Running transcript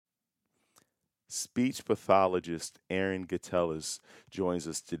Speech pathologist Eryn Gitelis joins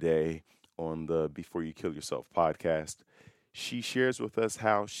us today on the Before You Kill Yourself podcast. She shares with us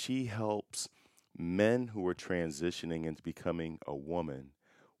how she helps men who are transitioning into becoming a woman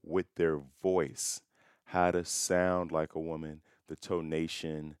with their voice, how to sound like a woman, the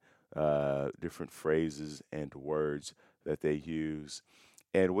tonation, different phrases and words that they use.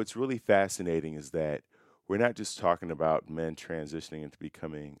 And what's really fascinating is that we're not just talking about men transitioning into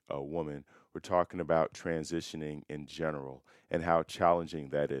becoming a woman, we're talking about transitioning in general and how challenging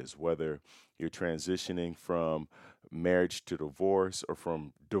that is, whether you're transitioning from marriage to divorce or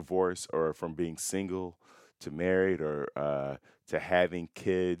from divorce or from being single to married or to having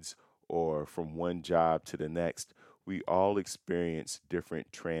kids or from one job to the next. We all experience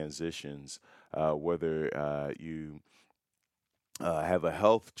different transitions, whether you have a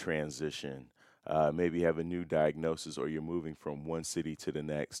health transition, maybe you have a new diagnosis, or you're moving from one city to the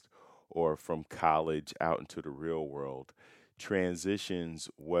next, or from college out into the real world. Transitions,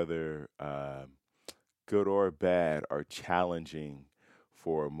 whether good or bad, are challenging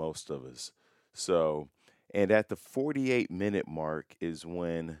for most of us. So, and at the 48-minute mark is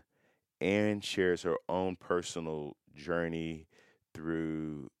when Erin shares her own personal journey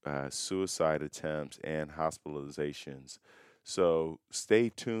through suicide attempts and hospitalizations. So stay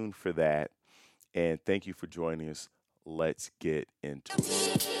tuned for that. And thank you for joining us. Let's get into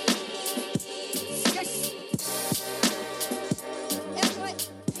it.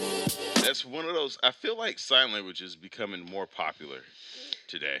 That's one of those. I feel like sign language is becoming more popular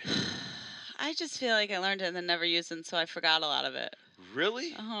today. I just feel like I learned it and then never used it, and so I forgot a lot of it.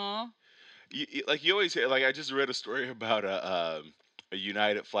 Really? Uh-huh. You always hear. Like I just read a story about a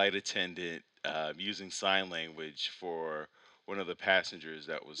United flight attendant using sign language for one of the passengers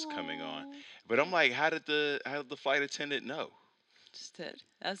that was coming on. Aw. But I'm like, how did the flight attendant know? Just did.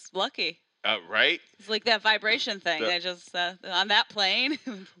 That's lucky. Right? It's like that vibration thing. The- I just on that plane.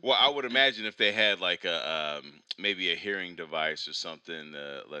 Well, I would imagine if they had like a maybe a hearing device or something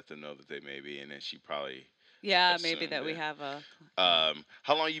to let them know that they may be, and then she probably. Yeah, maybe Assumed that we it. have a.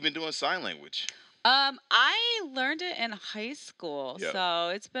 How long you been doing sign language? I learned it in high school, Yep. so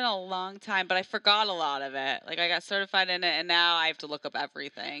it's been a long time, but I forgot a lot of it. Like I got certified in it, and now I have to look up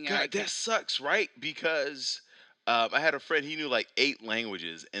everything. or I God, that can't- sucks, right? Because I had a friend, he knew like 8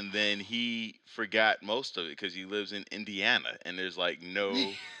 languages, and then he forgot most of it because he lives in Indiana, and there's like no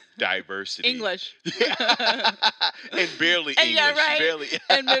diversity. English. Yeah. And barely And English. yeah, right. Barely.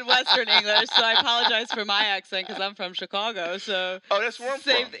 And Midwestern English, so I apologize for my accent because I'm from Chicago. So Oh, that's where I'm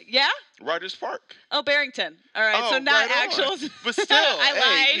same from. thing. Yeah. Rogers Park. Oh, Barrington. All right. Oh, So not right on. actual. But still, I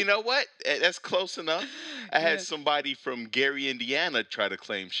hey, lied. you know what? That's close enough. I had Yeah. somebody from Gary, Indiana, try to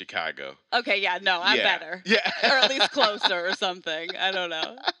claim Chicago. Okay. Yeah. No, I'm Yeah. better. Yeah. Or at least closer or something. I don't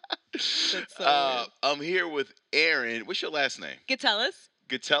know. That's so weird. I'm here with Eryn. What's your last name? Gitelis.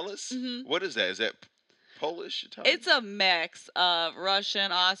 Gitelis? Mhm. What is that? Is that Polish? Italian? It's a mix of Russian,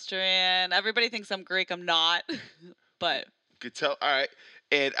 Austrian. Everybody thinks I'm Greek. I'm not. But All right.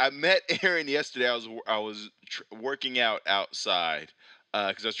 And I met Eryn yesterday. I was working out outside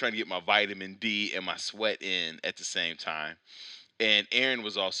because I was trying to get my vitamin D and my sweat in at the same time. And Eryn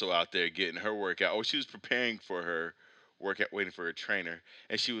was also out there getting her workout. Oh, she was preparing for her workout, waiting for her trainer,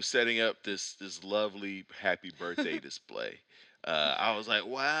 and she was setting up this lovely happy birthday display. I was like,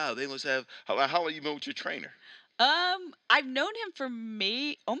 wow, they must have. How long you been with your trainer? I've known him for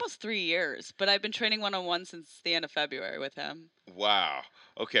almost 3 years, but I've been training one-on-one since the end of February with him. Wow.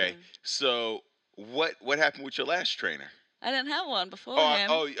 Okay. Yeah. So what happened with your last trainer? I didn't have one before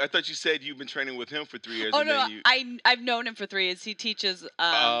Oh, him. I thought you said you've been training with him for 3 years. Oh and no, then you. I've known him for 3 years. He teaches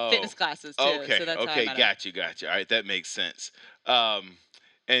fitness classes too. Okay. So that's how I Okay. met him. Gotcha. All right, that makes sense.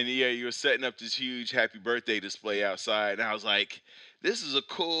 And yeah, you were setting up this huge happy birthday display outside, and I was like, this is a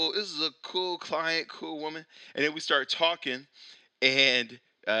cool client, cool woman. And then we start talking, and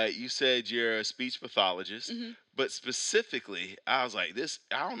you said you're a speech pathologist, Mhm. but specifically, I was like, this.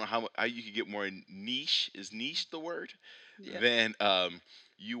 I don't know how you could get more niche. Is niche the word? Yeah. Then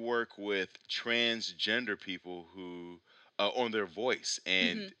you work with transgender people who on their voice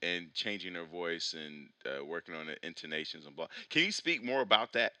Mhm. and changing their voice and working on the intonations and blah. Can you speak more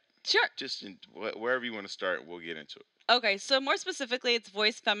about that? Sure. Just wherever you want to start, we'll get into it. Okay, so more specifically, it's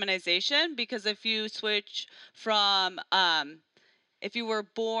voice feminization because if you switch from if you were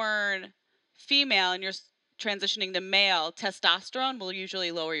born female and you're transitioning to male, testosterone will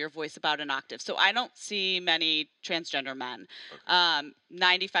usually lower your voice about an octave. So I don't see many transgender men. Okay.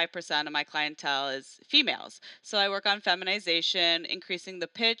 95% of my clientele is females. So I work on feminization, increasing the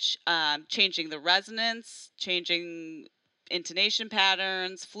pitch, changing the resonance, changing intonation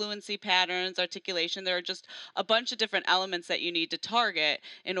patterns, fluency patterns, articulation. There are just a bunch of different elements that you need to target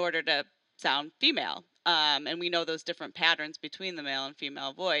in order to sound female. And we know those different patterns between the male and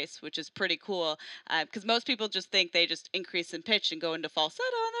female voice, which is pretty cool. Because most people just think they just increase in pitch and go into falsetto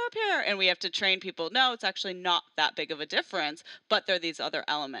and they're up here. And we have to train people. No, it's actually not that big of a difference, but there are these other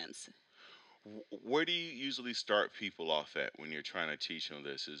elements. Where do you usually start people off at when you're trying to teach them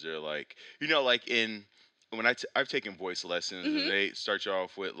this? Is there like, like in when I've taken voice lessons and Hmm. they start you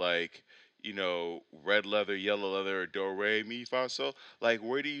off with like, red leather, yellow leather, do re mi fa so. Like,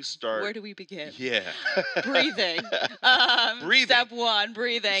 where do you start? Where do we begin? Yeah, Breathing. breathing. Step one,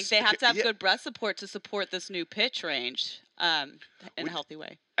 breathing. They have to have Yeah. good breath support to support this new pitch range in a Would, healthy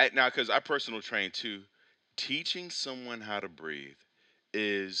way. now, because I personal train too, teaching someone how to breathe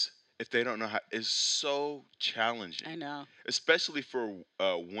is if they don't know how is so challenging, I know. especially for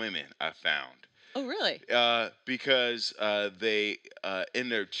women. I found Oh, really? because they in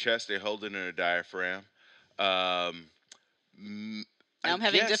their chest they hold it in their diaphragm. Um, mm, Now I I'm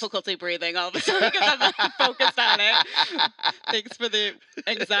having guess difficulty breathing all of a sudden because I'm not focused on it. Thanks for the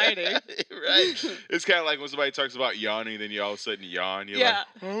anxiety. Right. It's kind of like when somebody talks about yawning, then you all of a sudden yawn. You're Yeah.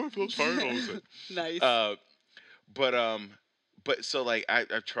 like, oh, I feel tired all of a sudden. Nice. Uh, but so like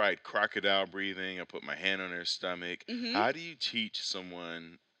I've tried crocodile breathing. I put my hand on their stomach. Hmm. How do you teach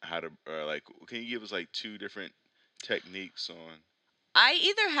someone how to like? Can you give us like two different techniques on? I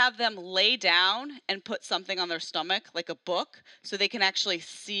either have them lay down and put something on their stomach, like a book, so they can actually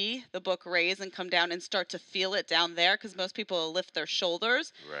see the book raise and come down and start to feel it down there. Because most people will lift their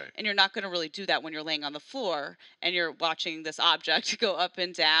shoulders, Right. and you're not going to really do that when you're laying on the floor and you're watching this object go up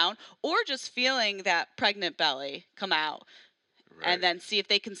and down, or just feeling that pregnant belly come out. Right. And then see if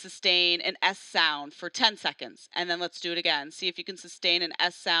they can sustain an S sound for 10 seconds. And then let's do it again. See if you can sustain an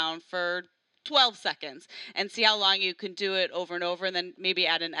S sound for 12 seconds and see how long you can do it over and over, and then maybe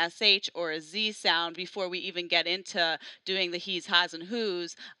add an SH or a Z sound before we even get into doing the he's, has, and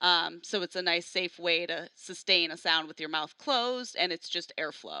who's. So it's a nice, safe way to sustain a sound with your mouth closed, and it's just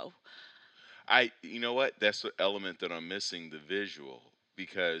airflow. You know what? That's the element that I'm missing, the visual,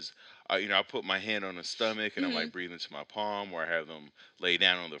 because I put my hand on the stomach and I'm Hmm. like breathing to my palm, or I have them lay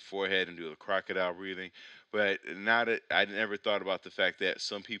down on their forehead and do the crocodile breathing. But now that I never thought about the fact that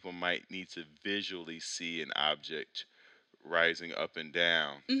some people might need to visually see an object rising up and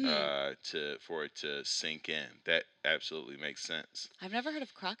down Hmm. to for it to sink in. That absolutely makes sense. I've never heard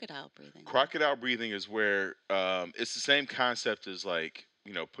of crocodile breathing, though. Crocodile breathing is where it's the same concept as like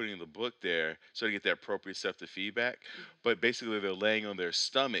putting the book there so they get that proprioceptive feedback, but basically they're laying on their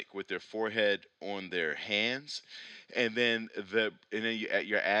stomach with their forehead on their hands, and then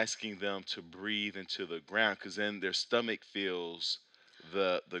you're asking them to breathe into the ground because then their stomach feels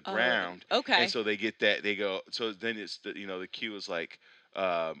the Oh, ground, and okay. so they get that they go. So then it's the cue is like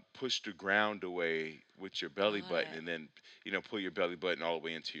push the ground away with your belly Got button, it. and then pull your belly button all the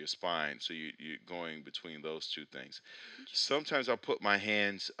way into your spine. So you're going between those two things. Sometimes I'll put my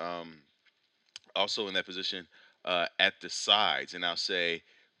hands also in that position at the sides, and I'll say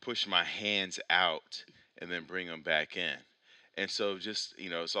push my hands out and then bring them back in. And so just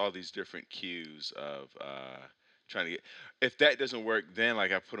it's all these different cues of trying to get. If that doesn't work, then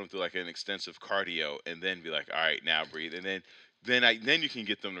like I put them through like an extensive cardio, and then be like, all right, now breathe, and then you can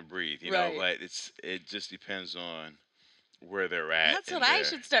get them to breathe. Right. But it just depends on where they're at That's in what I their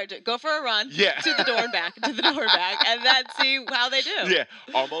should start doing. Go for a run yeah. to the door and back, to the door and back, and then see how they do. Yeah,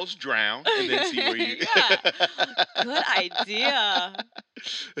 almost drown and then see where you. Yeah. Good idea.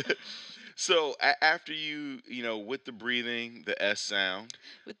 So after with the breathing, the S sound.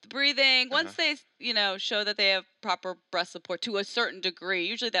 With the breathing, Uh huh. once they, show that they have proper breath support to a certain degree,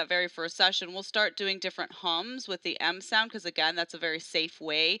 usually that very first session, we'll start doing different hums with the M sound because, again, that's a very safe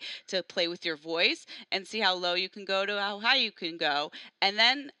way to play with your voice and see how low you can go to how high you can go. And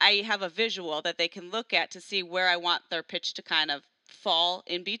then I have a visual that they can look at to see where I want their pitch to kind of fall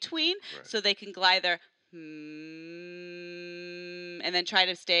in between Right. so they can glide their and then try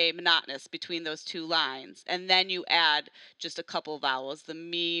to stay monotonous between those two lines. And then you add just a couple vowels, the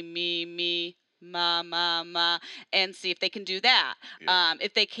me, ma, and see if they can do that. Yeah.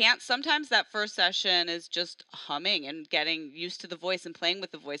 If they can't, sometimes that first session is just humming and getting used to the voice and playing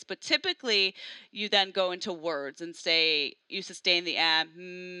with the voice. But typically, you then go into words and say, you sustain the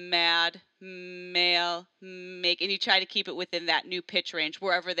M, mad, male, make, and you try to keep it within that new pitch range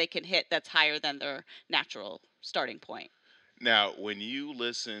wherever they can hit that's higher than their natural starting point. Now, when you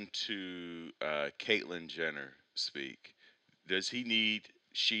listen to Caitlyn Jenner speak, does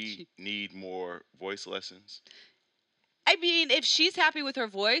she need more voice lessons? I mean, if she's happy with her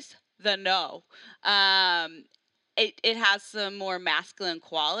voice, then no. Um, it has some more masculine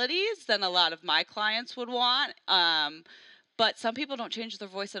qualities than a lot of my clients would want. But some people don't change their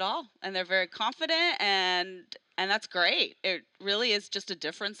voice at all, and they're very confident, and that's great. It really is just a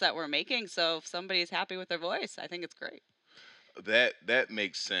difference that we're making. So if somebody's happy with their voice, I think it's great. That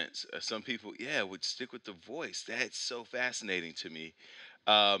makes sense. Some people, yeah, would stick with the voice. That's so fascinating to me.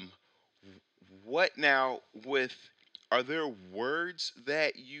 Um, what now with? Are there words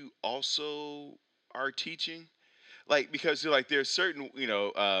that you also are teaching? Like because like there's certain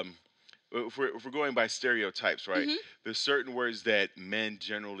if we're going by stereotypes, right? Hmm. There's certain words that men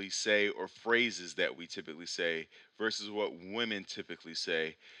generally say or phrases that we typically say versus what women typically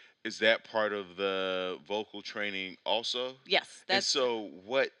say. Is that part of the vocal training also? Yes, And that's so,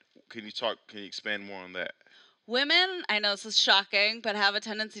 what can you expand more on that? women. I know this is shocking, but have a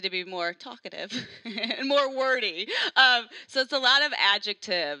tendency to be more talkative and more wordy. So it's a lot of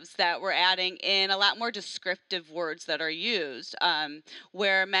adjectives that we're adding in, a lot more descriptive words that are used,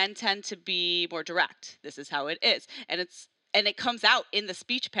 where men tend to be more direct. This is how it is, and it comes out in the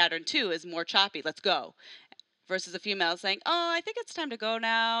speech pattern too, is more choppy. Let's go. Versus a female saying, "Oh, I think it's time to go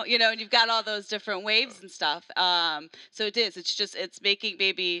now," and you've got all those different waves and stuff. So it is. It's just it's making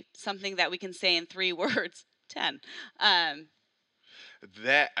maybe something that we can say in 3 words, 10. Um,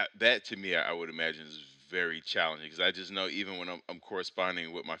 That to me, I would imagine is very challenging because I just know even when I'm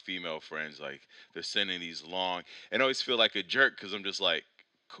corresponding with my female friends, like they're sending these long, and I always feel like a jerk because I'm just like,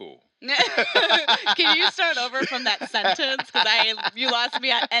 cool. can you start over from that sentence? Because you lost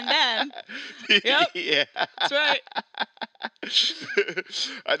me at and then. Yep, Yeah. that's right.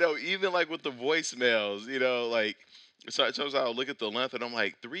 I know, even like with the voicemails, like sometimes I'll look at the length and I'm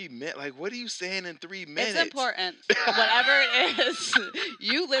like, 3 minutes. Like, what are you saying in three It's minutes? important. Whatever it is,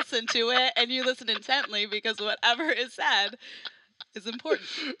 you listen to it and you listen intently because whatever is said is important.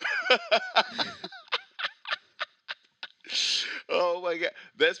 Oh my god,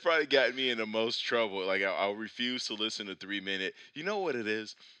 that's probably gotten me in the most trouble. Like, I'll refuse to listen to 3 minute. You know what it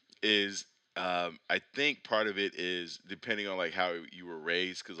is? Is I think part of it is depending on like how you were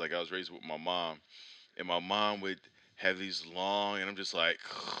raised. Because like I was raised with my mom, and my mom would have these long, and I'm just like,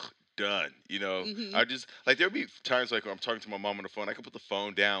 done. Hmm. I just like there'll be times like when I'm talking to my mom on the phone, I can put the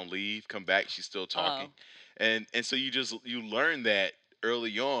phone down, leave, come back, she's still talking, Oh. and so you learn that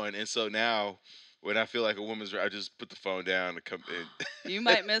early on, and so now when I feel like a woman's, I just put the phone down and come in. You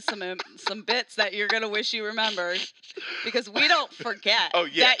might miss some bits that you're gonna wish you remembered because we don't forget Oh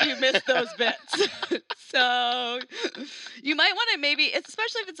yeah. that you missed those bits. So you might want to maybe,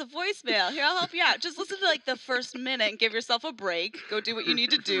 especially if it's a voicemail. Here, I'll help you out. Just listen to like the first minute and give yourself a break. Go do what you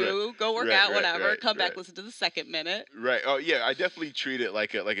need to Right, do. Go work right, out, right, whatever. right, Come back, right. listen to the second minute. Right. Oh yeah, I definitely treat it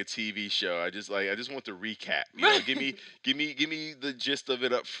like a TV show. I just want the recap. Give Right. me give me the gist of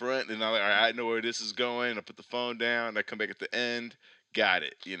it up front, and I'm like, all right, I know where this is going. I put the phone down. I come back at the end. Got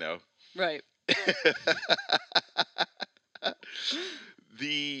it. Right.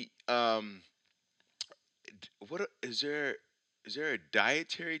 The is there a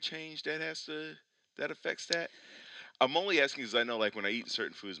dietary change that affects that? I'm only asking because I know like when I eat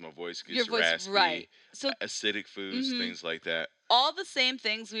certain foods, my voice Your gets voice, right. raspy. So, Acidic foods, mhm. things like that. All the same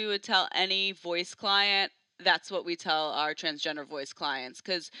things we would tell any voice client, that's what we tell our transgender voice clients,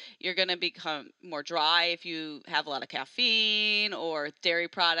 because you're going to become more dry if you have a lot of caffeine or dairy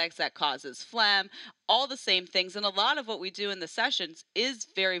products that causes phlegm. All the same things, and a lot of what we do in the sessions is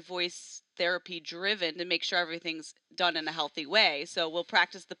very voice therapy driven to make sure everything's done in a healthy way. So we'll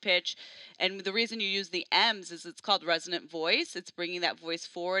practice the pitch, and the reason you use the M's is it's called resonant voice. It's bringing that voice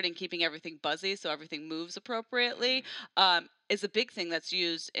forward and keeping everything buzzy so everything moves appropriately. Mm. Is a big thing that's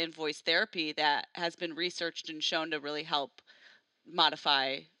used in voice therapy that has been researched and shown to really help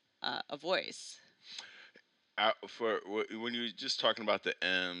modify a voice. When you were just talking about the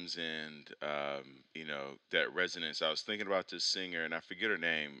M's and that resonance, I was thinking about this singer, and I forget her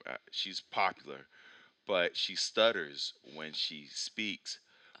name. She's popular, but she stutters when she speaks,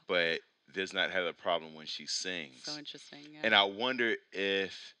 but does not have a problem when she So sings. interesting, yeah. And I wonder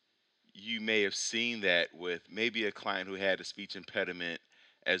if you may have seen that with maybe a client who had a speech impediment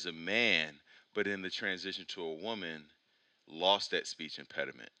as a man, but in the transition to a woman, lost that speech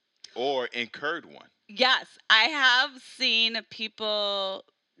impediment or incurred one. Yes, I have seen people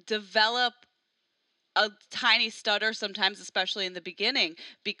develop a tiny stutter sometimes, especially in the beginning,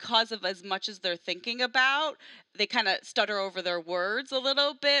 because of as much as they're thinking about. they kind of stutter over their words a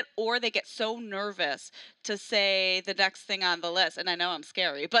little bit, or they get so nervous to say the next thing on the list. And I know I'm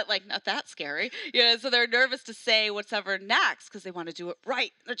scary, but like not that scary. So they're nervous to say what's ever next because they want to do it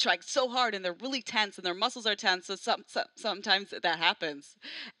right. They're trying so hard and they're really tense and their muscles are tense. So sometimes that happens.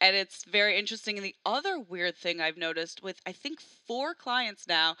 And it's very interesting. And the other weird thing I've noticed with, I think, 4 clients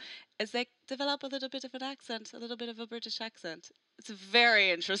now is they develop a little bit of an accent, a little bit of a British accent. It's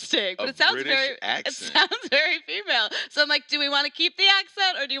very interesting, A but it sounds British very accent. female. So I'm like, do we want to keep the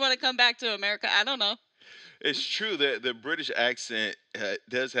accent or do you want to come back to America? I don't know. It's true that the British accent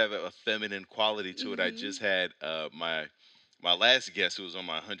does have a feminine quality to it. I just had my last guest who was on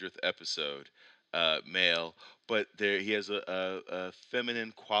my 100th episode, male, but he has a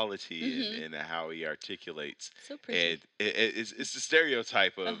feminine quality in how he articulates, So pretty. and it's the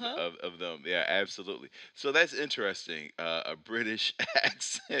stereotype Uh-huh. of them. Yeah, absolutely. So that's interesting. A British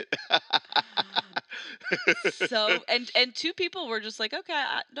accent. So and 2 people were just like, okay,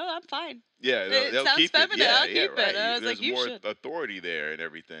 no, I'm fine. Yeah, It they'll sounds keep it. feminine. Yeah, I'll yeah, keep it. right. I was There's like, you more should. authority there and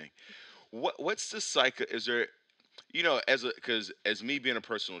everything. What's the cycle? Is there, because as me being a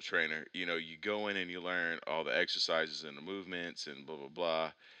personal trainer, you go in and you learn all the exercises and the movements and blah blah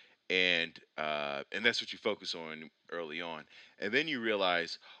blah, and that's what you focus on early on, and then you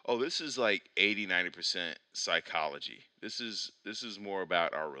realize, oh, this is like 80-90% psychology. This is more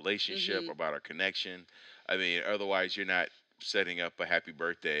about our relationship, about our connection. I mean, otherwise you're not setting up a happy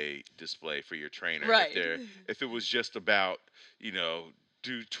birthday display for your trainer Right. if it was just about, you know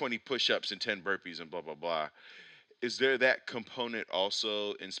do 20 push-ups and 10 burpees and blah blah blah. Is there that component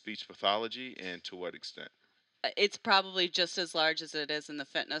also in speech pathology, and to what extent? It's probably just as large as it is in the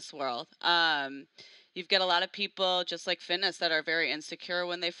fitness world. You've got a lot of people, just like fitness, that are very insecure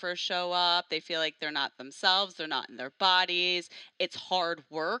when they first show up. They feel like they're not themselves, they're not in their bodies. It's hard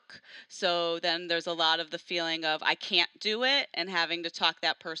work. So then there's a lot of the feeling of, I can't do it, and having to talk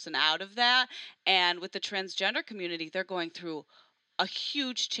that person out of that. And with the transgender community, they're going through a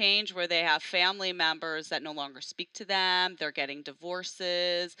huge change where they have family members that no longer speak to them. They're getting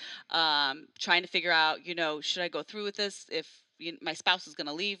divorces, trying to figure out, should I go through with this if my spouse is going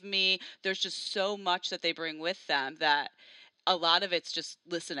to leave me? There's just so much that they bring with them that a lot of it's just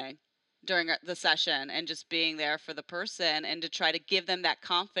listening during the session and just being there for the person and to try to give them that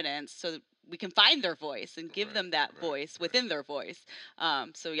confidence so that we can find their voice and give Right, them that right, voice right. within their voice.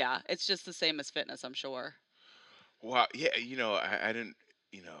 So yeah, it's just the same as fitness, I'm sure. Wow, yeah, I didn't,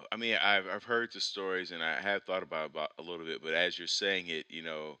 I mean, I've heard the stories and I have thought about a little bit, but as you're saying it,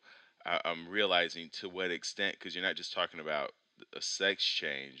 I'm realizing to what extent, because you're not just talking about a sex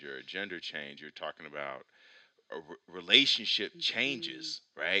change or a gender change, you're talking about relationship Mhm. changes,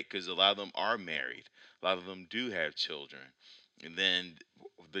 right? Because a lot of them are married, a lot of them do have children, and then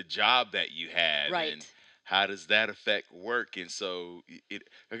the job that you have, and Right. how does that affect work? And so it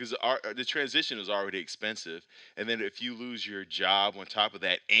because the transition is already expensive, and then if you lose your job on top of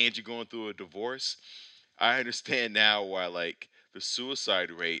that, and you're going through a divorce, I understand now why like the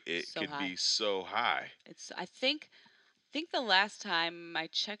suicide rate it So could high. be so high. It's I think the last time I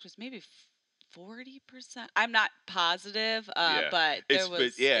checked was maybe 40%. I'm not positive, Yeah, but it's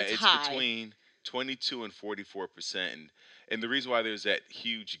it's high. between 22 and 44%, and the reason why there's that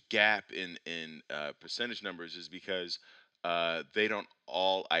huge gap in percentage numbers is because they don't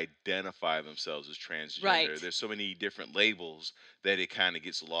all identify themselves as transgender. Right. There's so many different labels that it kind of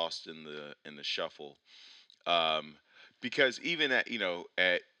gets lost in the shuffle. Um, because even at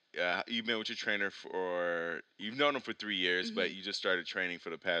you've been with your trainer for you've known him for 3 years, but Hmm. you just started training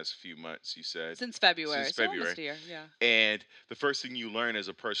for the past few months. You said Since February. since So February. almost a year, yeah. And the first thing you learn as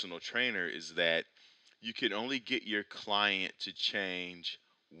a personal trainer is that you can only get your client to change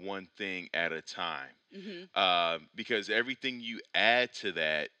one thing at a time, Hmm. because everything you add to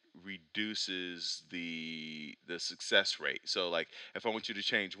that reduces the success rate. So like if I want you to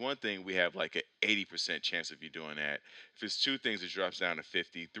change one thing, we have like an 80% chance of you doing that. If it's two things, it drops down to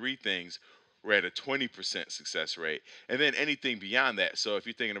 50. Three things, we're at a 20% success rate. And then anything beyond that. So if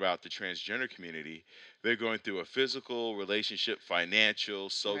you're thinking about the transgender community, they're going through a physical, relationship, financial,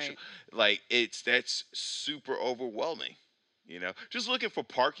 social, Right. like that's super overwhelming. Just looking for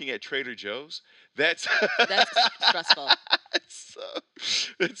parking at Trader Joe's, that's That's stressful. it's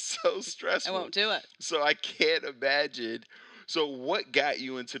it's so I stressful. won't do it. So I can't imagine. So what got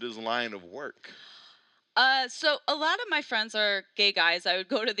you into this line of work? So a lot of my friends are gay guys. I would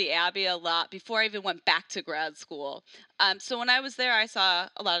go to the Abbey a lot before I even went back to grad school. So when I was there, I saw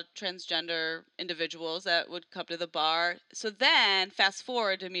a lot of transgender individuals that would come to the bar. So then, fast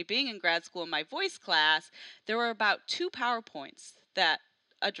forward to me being in grad school in my voice class, there were about 2 PowerPoints that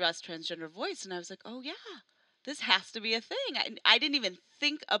addressed transgender voice, and I was like, oh yeah, this has to be a thing. I didn't even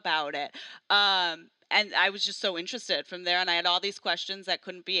think about it. And I was just so interested from there. And I had all these questions that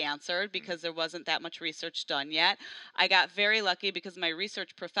couldn't be answered Mm. because there wasn't that much research done yet. I got very lucky because my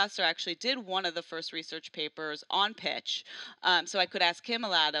research professor actually did one of the first research papers on pitch. So I could ask him a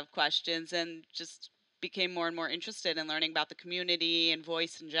lot of questions and just became more and more interested in learning about the community and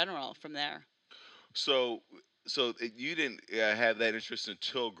voice in general from there. So, you didn't have that interest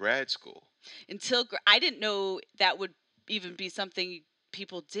until grad school, I didn't know that would even be something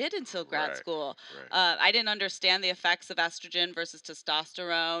people did until grad right? school. Right. I didn't understand the effects of estrogen versus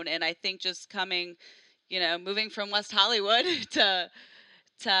testosterone, and I think just coming, moving from West Hollywood to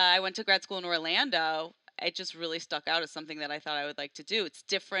I went to grad school in Orlando. It just really stuck out as something that I thought I would like to do. It's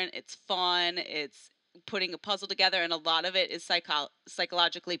different, it's fun, it's putting a puzzle together, and a lot of it is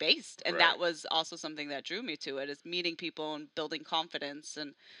psychologically based, and Right. that was also something that drew me to it, is meeting people and building confidence,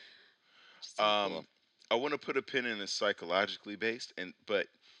 and just seemed Um, cool. I want to put a pin in the psychologically based, but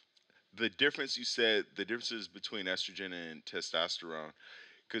the difference you said, the differences between estrogen and testosterone,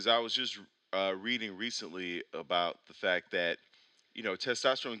 because I was just reading recently about the fact that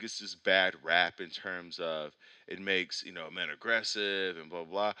testosterone gets this bad rap in terms of it makes men aggressive and blah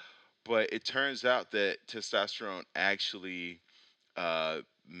blah, but it turns out that testosterone actually uh,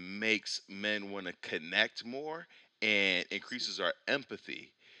 makes men want to connect more and increases our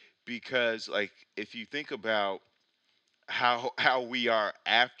empathy, because like if you think about how we are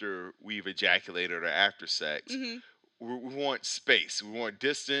after we've ejaculated or after sex, Hmm. we want space, we want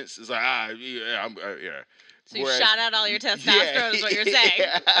distance. It's like yeah, yeah. So you Whereas shot out all your yeah, testosterone, is what you're saying.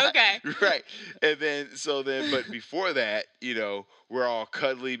 yeah, Okay. right. And then but before that, we're all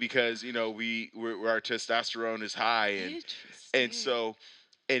cuddly because our testosterone is high, and Interesting. so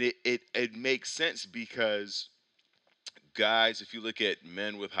it makes sense because guys, if you look at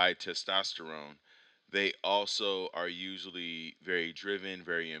men with high testosterone, they also are usually very driven,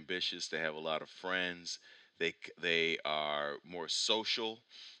 very ambitious. They have a lot of friends. They are more social.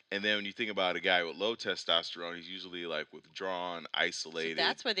 And then when you think about a guy with low testosterone, he's usually like withdrawn, So isolated.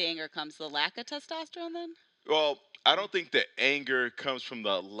 that's where the anger comes, the lack of testosterone then? Well, I don't think that anger comes from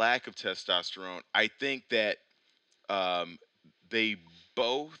the lack of testosterone. I think that um, they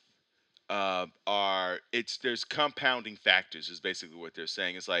both are it's there's compounding factors is basically what they're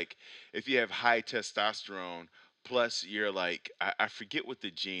saying. It's like if you have high testosterone plus you're like I forget what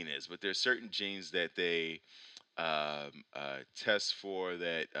the gene is, but there's certain genes that they test for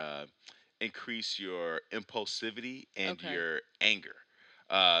that increase your impulsivity and Okay. your anger.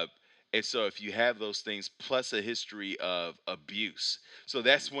 Uh, and so, if you have those things plus a history of abuse, so Okay.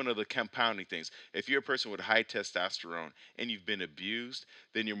 that's one of the compounding things. If you're a person with high testosterone and you've been abused,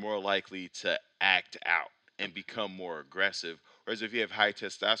 then you're more likely to act out and Okay. become more aggressive. Whereas if you have high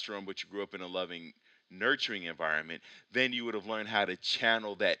testosterone but you grew up in a loving, nurturing environment, then you would have learned how to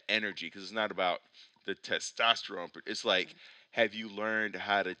channel that energy, because it's not about the testosterone. It's like, Okay. have you learned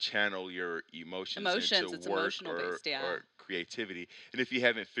how to channel your emotions into Emotions, it's work emotional or based, yeah. creativity? And if you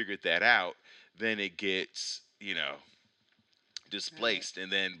haven't figured that out, then it gets Right. displaced,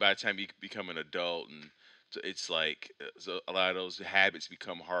 and then by the time you become an adult, and it's like so a lot of those habits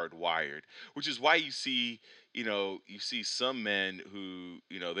become hardwired, which is why you see some men who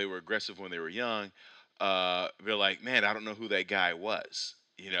they were aggressive when they were young. They're like, man, I don't know who that guy was,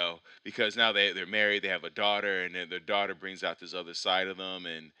 because now they're married, they have a daughter, and then their daughter brings out this other side of them,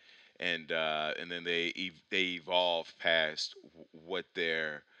 and then they evolve past what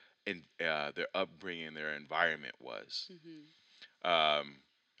their upbringing, their environment was. Hmm. um,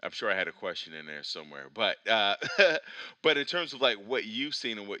 I'm sure I had a question in there somewhere, but but in terms of like what you've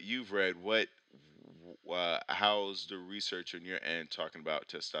seen and what you've read, how's the research on your end talking about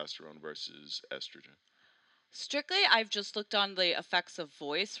testosterone versus estrogen? Strictly, I've just looked on the effects of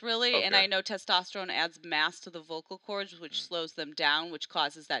voice, really, and Okay. I know testosterone adds mass to the vocal cords, which Mm. slows them down, which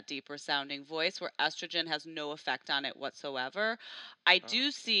causes that deeper sounding voice, where estrogen has no effect on it whatsoever. I Oh.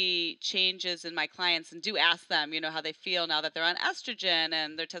 do see changes in my clients and do ask them, how they feel now that they're on estrogen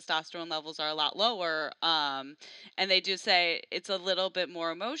and their testosterone levels are a lot lower. And they do say it's a little bit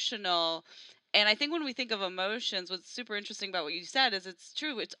more emotional. And I think when we think of emotions, what's super interesting about what you said is it's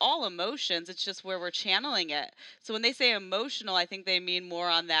true. It's all emotions. It's just where we're channeling it. So when they say emotional, I think they mean more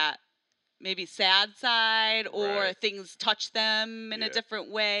on that maybe sad side, or Right. things touch them in a Yeah.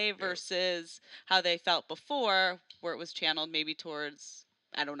 different way Yeah. versus how they felt before, where it was channeled maybe towards,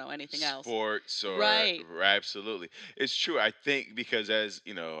 I don't know, anything else. Sports Right. or absolutely. It's true. I think because as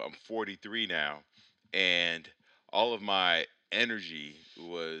you know, I'm 43 now, and all of my energy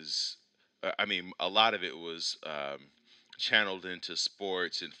was, I mean, a lot of it was channeled into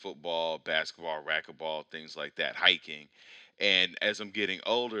sports and football, basketball, racquetball, things like that, hiking. And as I'm getting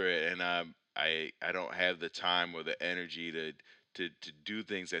older and I don't have the time or the energy to do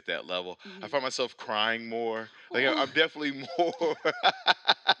things at that level. I Mhm. find myself crying more. Like Oh. I'm definitely more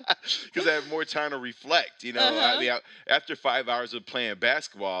because I have more time to reflect. Uh-huh. After 5 hours of playing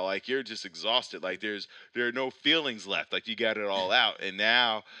basketball, like you're just exhausted. Like there are no feelings left. Like you got it all out. And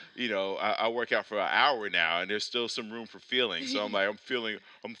now, I work out for an hour now, and there's still some room for feeling. So I'm like,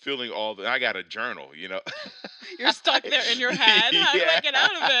 I'm feeling all the. I got a journal. You're stuck there in your head. How do I Yeah. get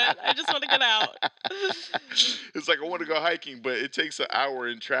out of it? I just want to get out. It's like I want to go hiking, but it takes an hour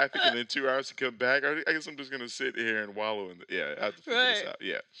in traffic and then 2 hours to come back. I guess I'm just gonna sit here and wallow in. I have to figure this Right. out.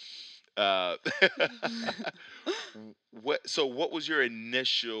 Yeah. Uh, what was your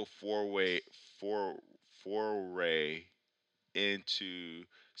initial for foray into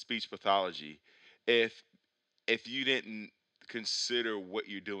speech pathology? If if you didn't consider what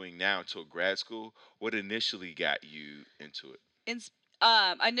you're doing now until grad school, what initially got you into it? In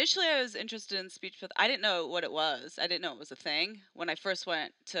initially I was interested in speech I didn't know what it was. I didn't know it was a thing when I first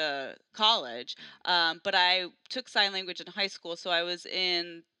went to college. But I took sign language in high school, so I was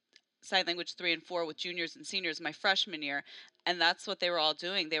in sign language 3 and 4 with juniors and seniors my freshman year, and that's what they were all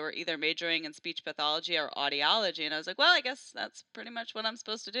doing. They were either majoring in speech pathology or audiology, and I was like, well, I guess that's pretty much what I'm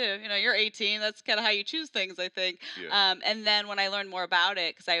supposed to do. You're 18, that's kind of how you choose things, I think. Yeah. And then when I learned more about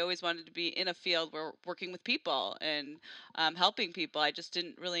it, because I always wanted to be in a field where working with people and helping people, I just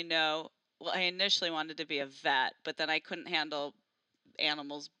didn't really know. Well, I initially wanted to be a vet, but then I couldn't handle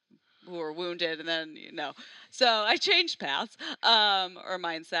animals who were wounded, and then so I changed paths or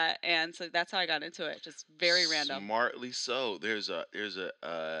mindset, and so that's how I got into it, just very random. Smartly so. There's a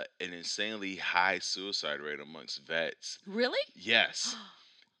an insanely high suicide rate amongst vets. Really? Yes,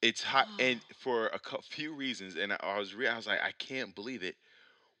 it's high, and for few reasons. And I was like, I can't believe it.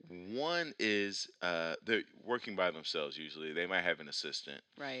 One is they're working by themselves. Usually, they might have an assistant.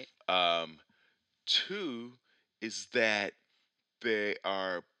 Right. Um, Two is that they're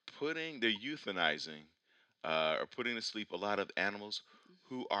euthanizing or putting to sleep a lot of animals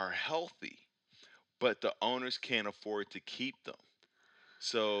who are healthy, but the owners can't afford to keep them.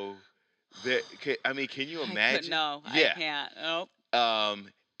 So I mean, can you I couldn't. imagine? No, I Yeah. can't. Nope.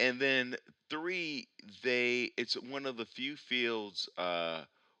 And then three, it's one of the few fields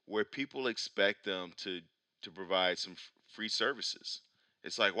where people expect them to provide some free services.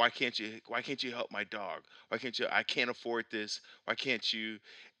 It's like, why can't you help my dog? Why can't you? I can't afford this. Why can't you?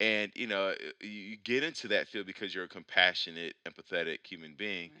 And you get into that field because you're a compassionate, empathetic human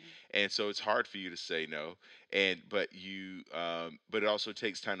being, Right. and so it's hard for you to say no. But it also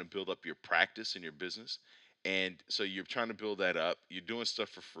takes time to build up your practice and your business, and so you're trying to build that up. You're doing stuff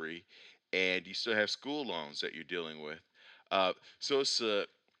for free, and you still have school loans that you're dealing with. So it's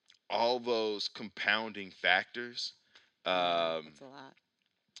all those compounding factors. Yeah, Um, that's a lot.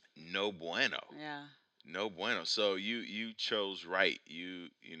 no bueno, Yeah. no bueno. So you chose right. You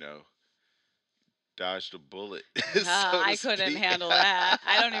dodged a bullet, Yeah, so to I couldn't speak. handle that.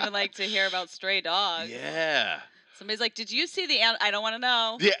 I don't even like to hear about stray dogs. Yeah. Somebody's like, "Did you see the?" I don't want to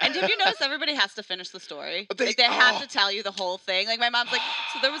know. Yeah. And have you noticed everybody has to finish the story? They- Like they have oh. to tell you the whole thing. Like my mom's like,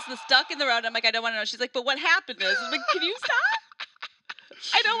 "So there was this duck in the road." I'm like, "I don't want to know." She's like, "But what happened is?" I'm like, "Can you stop?"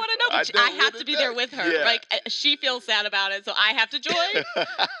 I don't want to know, I but I don't have wanna to be there know. with her. Yeah. Like she feels sad about it, so I have to join.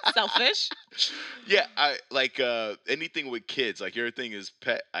 Selfish. Yeah, I like anything with kids. Like everything is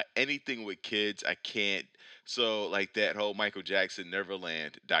pet. Anything with kids, I can't. So like that whole Michael Jackson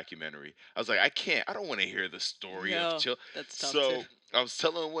Neverland documentary. I was like, I can't. I don't want to hear the story of No, children. that's tough too. So I was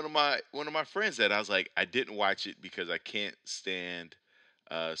telling one of my friends that I was like, I didn't watch it because I can't stand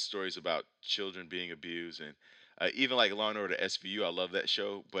stories about children being abused and. Even like Law and Order SVU, I love that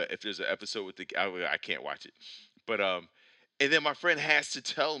show. But if there's an episode with I can't watch it. But and then my friend has to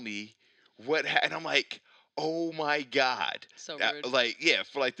tell me and I'm like, oh my god, So rude. like yeah,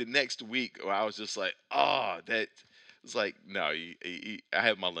 for like the next week, I was just like, oh, that it's like no, I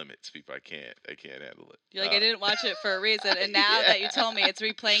have my limits, people. I can't handle it. You're like, I didn't watch it for a reason, and now Yeah. that you told me, it's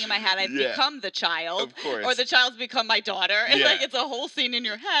replaying in my head. I've Yeah. become the child, Of course. or the child's become my daughter, and Yeah. like it's a whole scene in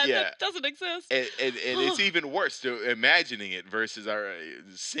your head Yeah. that doesn't exist. And it's even worse to imagining it versus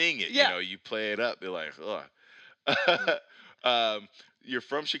seeing it. Yeah. You play it up. They're like, you're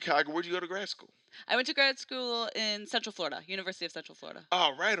from Chicago. Where'd you go to grad school? I went to grad school in Central Florida, University of Central Florida.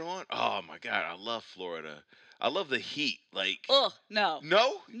 Oh, right on. Oh my God, I love Florida. I love the heat. Like, Oh no.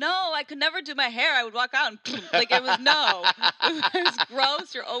 no, No, I could never do my hair. I would walk out and like it was no. It was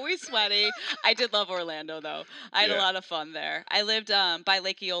gross. You're always sweaty. I did love Orlando though. I had a Yeah. lot of fun there. I lived by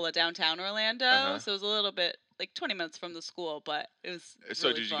Lake Eola, downtown Orlando, Uh-huh. so it was a little bit like 20 minutes from the school, but it was So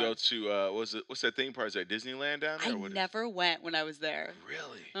really did you go fun. to what's that theme park? Is that Disneyland down there? I Or what is never went when I was there.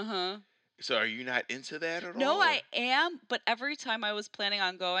 really? Uh-huh. So are you not into that at No, all? Or I am, but every time I was planning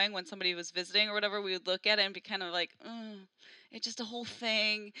on going, when somebody was visiting or whatever, we would look at it and be kind of like, it's just a whole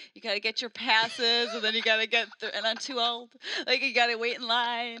thing. You got to get your passes, and then you got to get, and I'm too old. Like, you got to wait in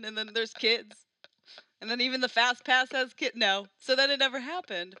line, and then there's kids. And then even the fast pass has kid. No. So then it never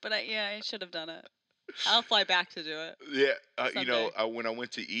happened. But I should have done it. I'll fly back to do it yeah, someday. when I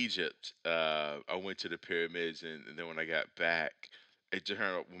went to Egypt, I went to the pyramids, and then when I got back, it turned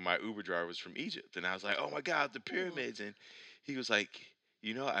out my Uber driver was from Egypt, and I was like, "Oh my God, the Cool. pyramids!" And he was like,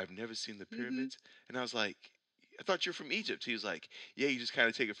 I've never seen the Hmm. pyramids," and I was like, "I thought you're from Egypt." He was like, "Yeah, you just kind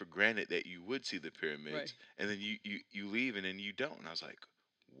of take it for granted that you would see the Right. pyramids, and then you leave, and then you don't." And I was like,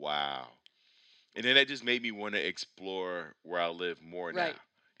 "Wow." And then that just made me want to explore where I live more now. Right.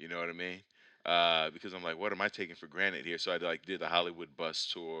 You know what I mean? Because I'm like, what am I taking for granted here? So I like did the Hollywood bus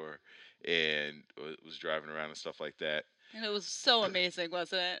tour and was driving around and stuff like that. And it was so amazing,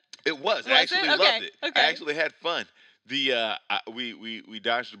 wasn't it? It was. I Was it? actually loved Okay. it. I Okay. actually had fun. We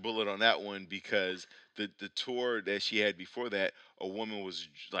dodged a bullet on that one because the tour that she had before that, a woman was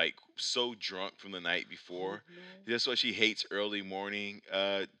like so drunk from the night Oh, before. no. That's why she hates early morning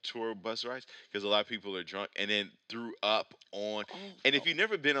tour bus rides because a lot of people are drunk and then threw up on. Oh, And if no. you've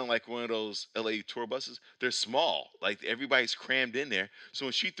never been on like one of those LA tour buses, they're small. Like everybody's crammed in there. So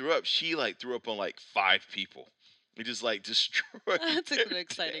when she threw up, she like threw up on like five people. It just like destroyed That's their an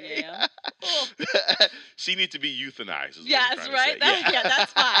exciting day. AM. Oh. She needs to be euthanized, is what I'm Yes, trying to right? say. Yeah. Yeah,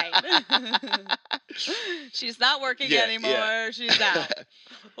 that's fine. She's not working Yeah, yeah. anymore. She's out.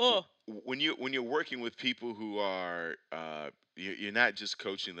 Oh, When you're working with people who are you're not just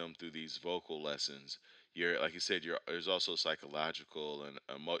coaching them through these vocal lessons. You're like you said. There's also psychological and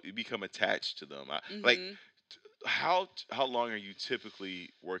you become attached to them. Like mhm. how long are you typically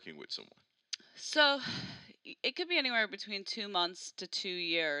working with someone? So it could be anywhere between 2 months to 2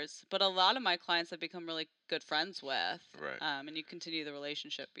 years, but a lot of my clients I've become really good friends with, Right. and you continue the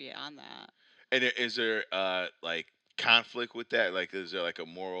relationship beyond that. And is there like conflict with that? Like, is there like a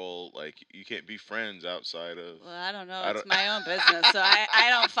moral like you can't be friends outside of? Well, I don't know. I It's don't. my own business, so I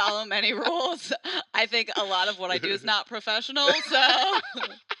don't follow many rules. I think a lot of what I do is not professional, so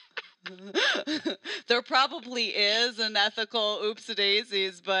there probably is an ethical oopsie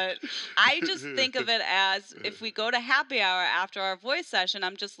daisies, but I just think of it as if we go to happy hour after our voice session,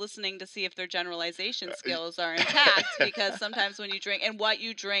 I'm just listening to see if their generalization skills are intact because sometimes when you drink and what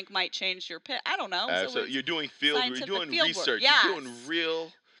you drink might change your pit. I don't know. So So it's you're scientific doing field work. research, you're doing Yes.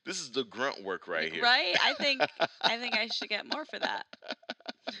 real. This is the grunt work right here. Right? I think I should get more for that.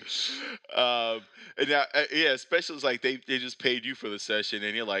 And now, yeah, especially it's like they just paid you for the session,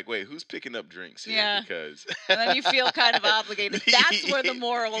 and you're like, wait, who's picking up drinks here? Yeah. Because And then you feel kind of obligated. That's where the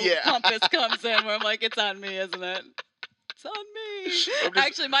moral yeah, compass comes in, where I'm like, it's on me, isn't it? It's on me. I'm just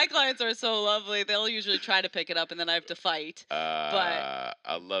Actually, my clients are so lovely. They'll usually try to pick it up, and then I have to fight. But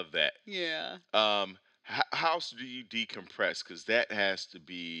I love that. yeah. How else do you decompress? Because that has to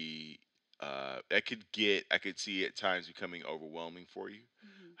be I could see at times becoming overwhelming for you.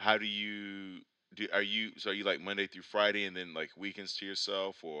 Mhm. How do you are you like Monday through Friday and then like weekends to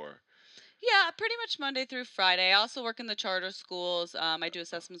yourself or Yeah, pretty much Monday through Friday. I also work in the charter schools. I do oh,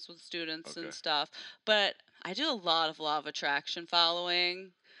 assessments with students okay. and stuff. But I do a lot of law of attraction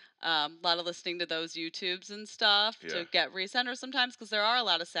following. A lot of listening to those YouTubes and stuff Yeah. to get recenter sometimes because there are a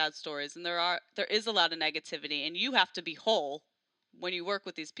lot of sad stories and there is a lot of negativity and you have to be whole when you work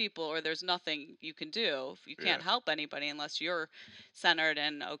with these people or there's nothing you can do. You Yeah. can't help anybody unless you're centered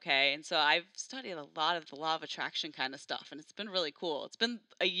and okay. And so I've studied a lot of the law of attraction kind of stuff, and it's been really cool. It's been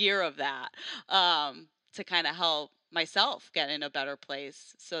a year of that to kind of help myself get in a better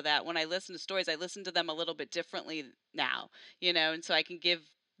place so that when I listen to stories, I listen to them a little bit differently now, and so I can give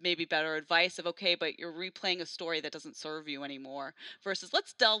maybe better advice of okay, but you're replaying a story that doesn't serve you anymore versus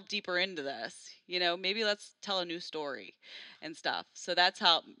let's delve deeper into this, maybe let's tell a new story and stuff. So that's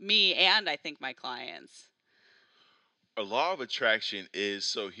helped me and I think my clients. A law of attraction is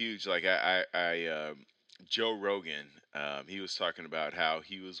so huge. Like Joe Rogan, he was talking about how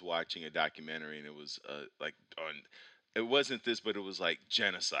he was watching a documentary and it was like on, it wasn't this, but it was like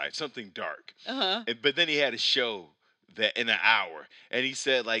genocide, something dark. Uh-huh. But then he had a show that in an hour, and he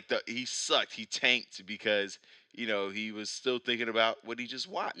said like he sucked, he tanked because he was still thinking about what he just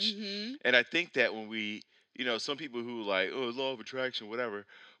watched. Mhm. And I think that when we, some people who like law of attraction, whatever,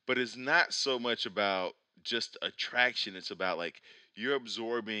 but it's not so much about just attraction. It's about like you're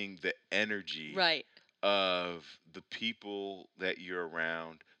absorbing the energy Right. of the people that you're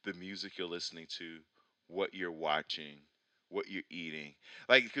around, the music you're listening to, what you're watching, what you're eating.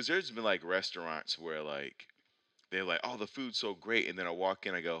 Like, because there's been like restaurants where like they're like, "Oh, the food's so great," and then I walk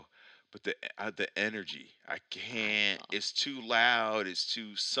in, I go, "But the energy, I I can't. know. It's too loud. It's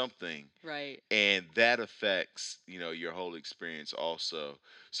too something." Right. And that affects your whole experience also.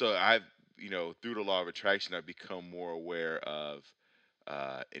 So I've through the law of attraction, I've become more aware of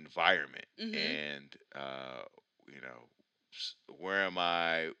environment Mhm. and you know where am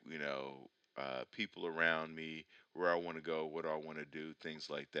I, people around me, where I want to go, what I want to do, things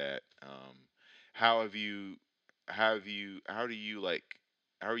like that. How have you how do you like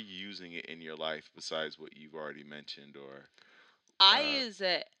how are you using it in your life besides what you've already mentioned? Or I uh, use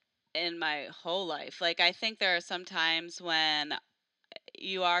it in my whole life. Like I think there are some times when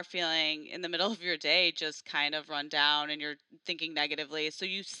you are feeling in the middle of your day just kind of run down and you're thinking negatively. So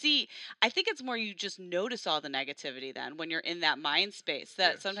you see, I think it's more you just notice all the negativity then when you're in that mind space.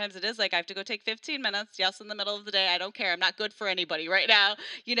 That yes. sometimes it is like I have to go take 15 minutes, yes, in the middle of the day. I don't care. I'm not good for anybody right now,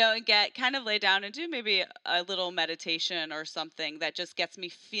 and get kind of lay down and do maybe a little meditation or something that just gets me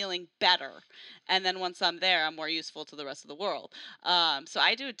feeling better. And then once I'm there, I'm more useful to the rest of the world. So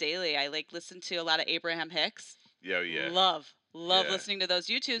I do it daily. I like listen to a lot of Abraham Hicks. Yeah, yeah, Love yeah, listening to those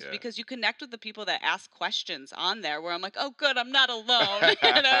YouTubes yeah. because you connect with the people that ask questions on there where I'm like, oh, good, I'm not alone,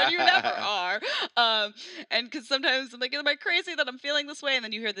 and you never are. Um, and because sometimes I'm like, am I crazy that I'm feeling this way? And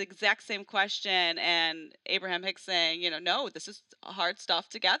then you hear the exact same question, and Abraham Hicks saying, no, this is hard stuff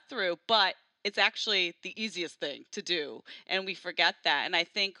to get through, but it's actually the easiest thing to do. And we forget that. And I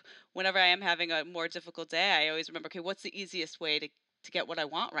think whenever I am having a more difficult day, I always remember, okay, what's the easiest way to get what I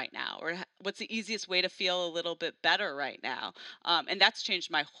want right now, or what's the easiest way to feel a little bit better right now, and that's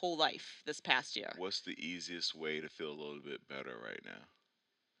changed my whole life this past year. What's the easiest way to feel a little bit better right now?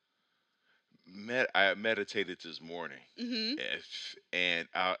 I meditated this morning, Mm-hmm. and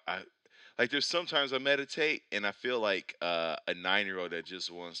I like. There's sometimes I meditate and I feel like a 9-year-old that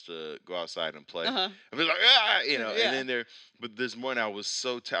just wants to go outside and play. Uh-huh. I feel like and Yeah. then but this morning I was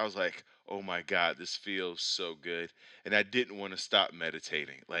so tired. I was like, oh my god, this feels so good, and I didn't want to stop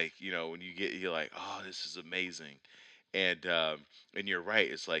meditating. Like when you're like, oh, this is amazing, and you're right.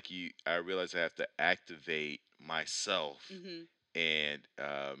 It's like I realize I have to activate myself. Mm-hmm. And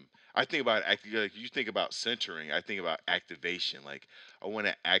I think about like you think about centering. I think about activation. Like I want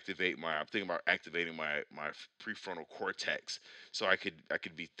to activate my. I'm thinking about activating my prefrontal cortex, so I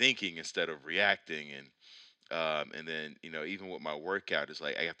could be thinking instead of reacting. And then even with my workout, it's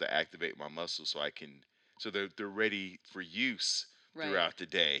like I have to activate my muscles so they're ready for use Right. throughout the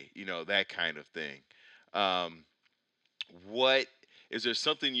day. That kind of thing. Um, what is there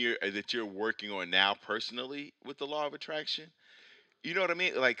something that you're working on now personally with the law of attraction? You know what I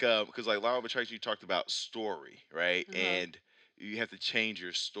mean? Like, because like law of attraction, you talked about story, right? Uh-huh. And you have to change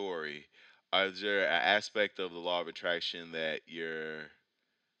your story. Is there an aspect of the law of attraction that you're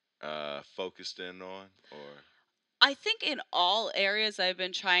focused in on, or? I think in all areas I've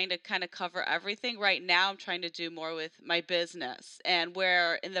been trying to kind of cover everything. Right now I'm trying to do more with my business, and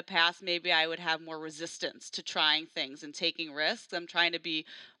where in the past maybe I would have more resistance to trying things and taking risks, I'm trying to be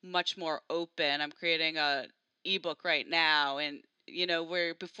much more open. I'm creating a ebook right now, and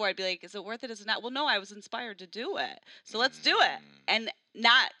where before I'd be like, is it worth it, is it not? Well, no, I was inspired to do it, so let's do it. Mm, And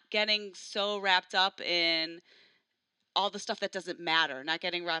not getting so wrapped up in all the stuff that doesn't matter, not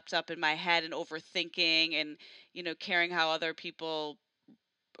getting wrapped up in my head and overthinking and caring how other people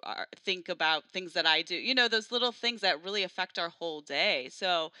think about things that I do, those little things that really affect our whole day.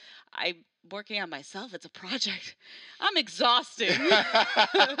 So I'm working on myself. It's a project. I'm exhausting.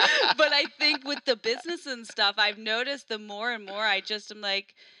 But I think with the business and stuff, I've noticed the more and more I just am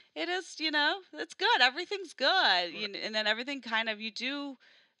like, it is, it's good. Everything's good. right. And then everything kind of,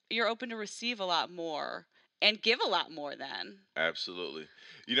 you're open to receive a lot more and give a lot more then. Absolutely.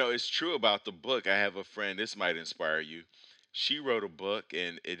 It's true about the book. I have a friend. This might inspire you. She wrote a book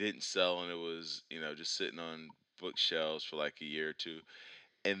and it didn't sell, and it was just sitting on bookshelves for like a year or two.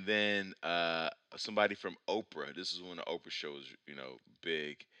 And then somebody from Oprah. This is when the Oprah show was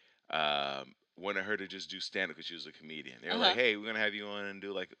big. Wanted her to just do stand up because she was a comedian. They were like, Uh-huh. "Hey, we're gonna have you on and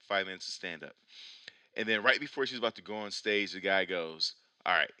do like 5 minutes of stand up." And then right before she's about to go on stage, the guy goes,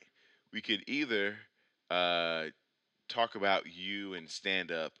 "All right, we could either uh, talk about you and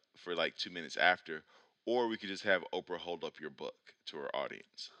stand up for like 2 minutes after, or we could just have Oprah hold up your book to her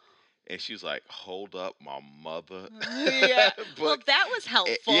audience." And she's like, "Hold up my mother Yeah. Well, book." that was Yeah,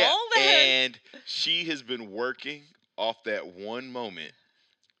 helpful. and she has been working off that one moment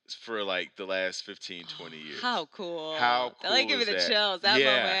for like the last 15, 20 How years. cool. How That like cool give me is the that? chills, that Yeah,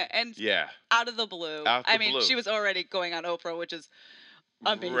 moment. And yeah, out of the blue. out I the mean, blue. she was already going on Oprah, which is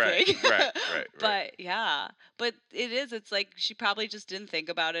amazing. Right. But yeah, but it's like she probably just didn't think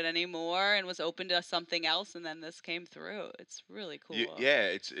about it anymore and was open to something else, and then this came through. It's really cool. Yeah,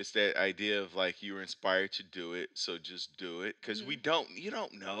 it's that idea of like you were inspired to do it, so just do it. Because Mhm. you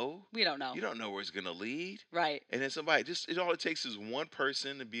don't know, We don't know. you don't know where it's gonna lead. Right. And then somebody just all it takes is one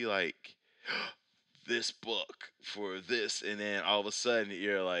person to be like, this book for this, and then all of a sudden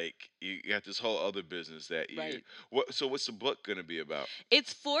you're like you got this whole other business that you Right. what so what's the book gonna be about?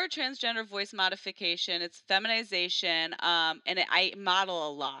 It's for transgender voice modification. It's feminization, and I model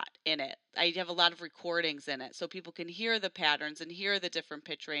a lot in it. I have a lot of recordings in it, so people can hear the patterns and hear the different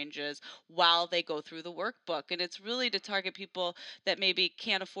pitch ranges while they go through the workbook. And it's really to target people that maybe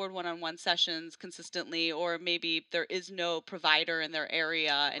can't afford one-on-one sessions consistently, or maybe there is no provider in their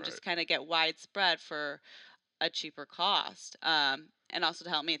area, and Right. just kind of get widespread for a cheaper cost. And also to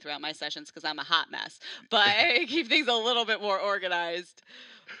help me throughout my sessions because I'm a hot mess. But I keep things a little bit more organized.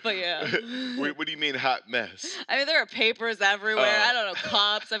 But yeah. What do you mean hot mess? I mean, there are papers everywhere. Oh. I don't know,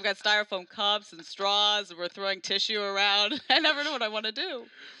 cups. I've got styrofoam cups and straws. And we're throwing tissue around. I never know what I want to do.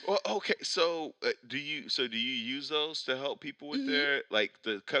 Well, okay. So do you use those to help people with Mhm. their like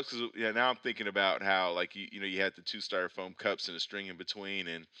the cups? 'Cause, yeah, now I'm thinking about how like you had the two styrofoam cups and a string in between,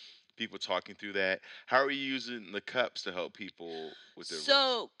 and people talking through that. How are you using the cups to help people with their voice?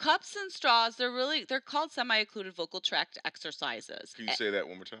 So cups and straws, they're called semi-occluded vocal tract exercises. Can you say that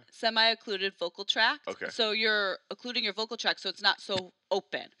one more time? Semi-occluded vocal tract. Okay. So you're occluding your vocal tract so it's not so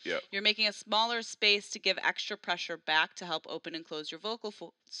open. Yep. You're making a smaller space to give extra pressure back to help open and close your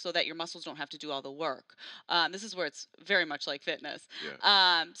so that your muscles don't have to do all the work. This is where it's very much like fitness.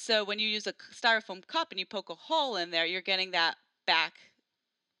 Yeah. So when you use a styrofoam cup and you poke a hole in there, you're getting that back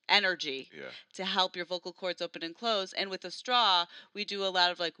energy Yeah. to help your vocal cords open and close. And with a straw, we do a lot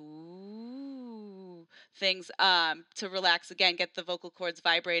of like ooh things to relax again, get the vocal cords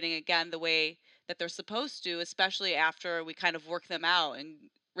vibrating again the way that they're supposed to, especially after we kind of work them out and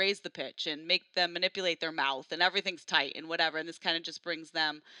raise the pitch and make them manipulate their mouth and everything's tight and whatever. And this kind of just brings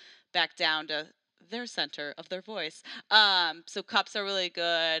them back down to their center of their voice. So cups are really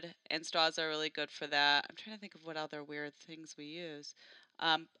good and straws are really good for that. I'm trying to think of what other weird things we use.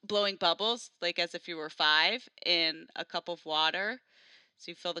 Blowing bubbles, like as if you were 5 in a cup of water.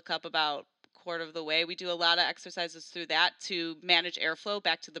 So you fill the cup about quarter of the way. We do a lot of exercises through that to manage airflow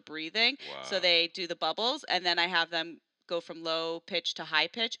back to the breathing. Wow. So they do the bubbles, and then I have them go from low pitch to high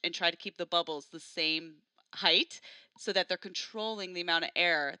pitch and try to keep the bubbles the same height so that they're controlling the amount of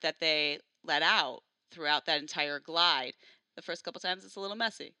air that they let out throughout that entire glide. The first couple times it's a little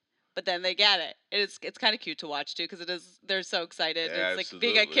messy, but then they get it. It's kind of cute to watch too because they're so excited. It's like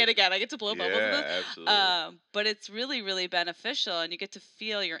being a kid Absolutely. again. I get to blow bubbles in this. Yeah, absolutely. But it's really really beneficial, and you get to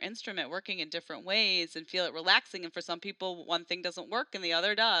feel your instrument working in different ways and feel it relaxing. And for some people, one thing doesn't work and the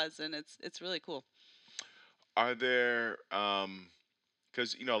other does, and it's really cool. Are there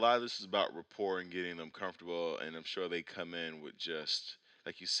because a lot of this is about rapport and getting them comfortable, and I'm sure they come in with just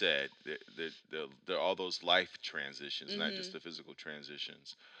like you said, they're all those life transitions, not just Mhm. the physical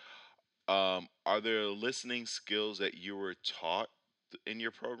transitions. Are there listening skills that you were taught in your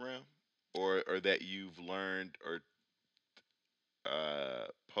program, or that you've learned or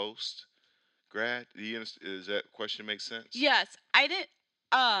post grad? Does that question make sense? Yes, I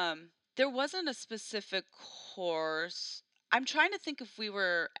didn't. There wasn't a specific course. I'm trying to think if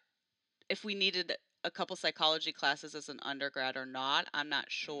we needed a couple psychology classes as an undergrad or not. I'm not Hmm.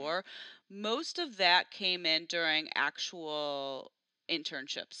 sure. Most of that came in during actual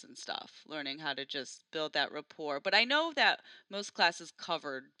internships and stuff, learning how to just build that rapport. But I know that most classes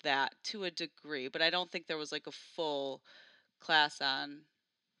covered that to a degree, but I don't think there was like a full class on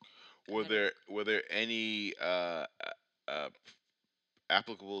Were how to. there any uh,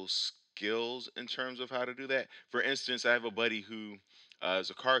 applicable skills in terms of how to do that? For instance, I have a buddy who is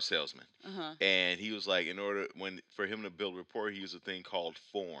a car salesman, Uh huh. and he was like, in order for him to build rapport, he used a thing called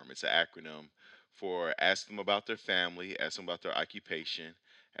FORM. It's an acronym for ask them about their family, ask them about their occupation,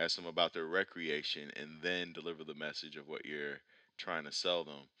 ask them about their recreation, and then deliver the message of what you're trying to sell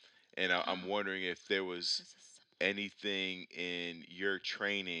them. And I'm wondering if there was This is anything in your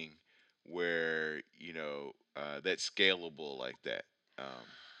training where that's scalable like that, um,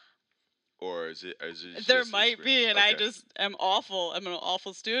 or is it There just might experience? be, and I Okay, just am awful. I'm an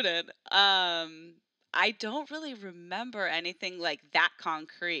awful student. I don't really remember anything like that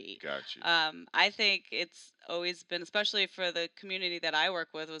concrete. got you. I think it's always been, especially for the community that I work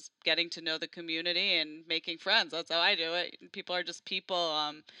with, was getting to know the community and making friends. That's how I do it. People are just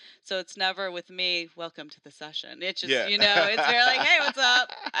people. So it's never with me, welcome to the session. It's just, Yeah. it's very like, hey, what's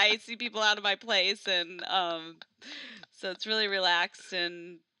up? I see people out of my place. And So it's really relaxed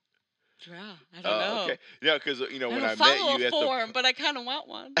and yeah, I don't Okay. know. Yeah, because I when don't I met follow a you at the form, but I kind of want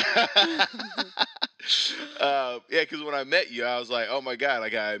one. yeah, because when I met you, I was like, oh my god,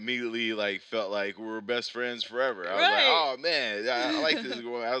 like I immediately like felt like we were best friends forever. I was like, Right. oh man, I like this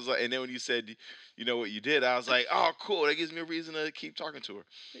girl. I was like, and then when you said, you know what you did, I was like, oh cool, that gives me a reason to keep talking to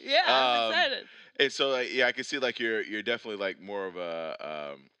Yeah, her. I was excited. And so like, yeah, I can see like you're definitely like more of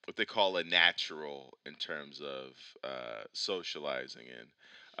a what they call a natural in terms of socializing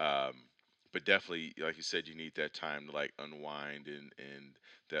and but definitely like you said, you need that time to like unwind and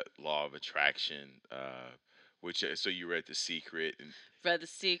that law of attraction, which so you read The Secret, and Read The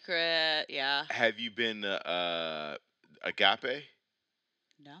Secret. Yeah. have you been Agape?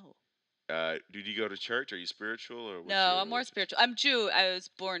 No. Did you go to church? Are you spiritual or what's No, your I'm more religious? spiritual. I'm Jew. I was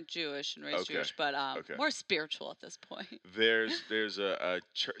born Jewish and raised Okay, Jewish, but okay. more spiritual at this point. There's a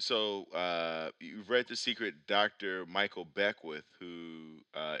church. So you've read The Secret. Dr. Michael Beckwith, who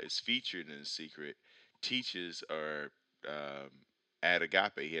is featured in The Secret, teaches or um, at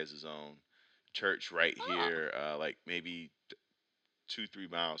Agape. He has his own church right Oh, here, like maybe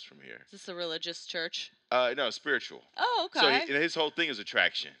 2-3 miles from here. is this a religious church? No, spiritual. Oh, So okay. his whole thing is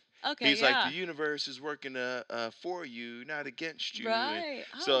attraction. Okay, He's like the yeah. universe is working for you, not against you, and Right.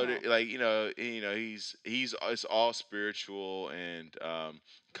 so Oh. like he's it's all spiritual and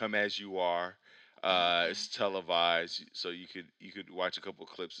come as you are. Okay. It's televised, so you could watch a couple of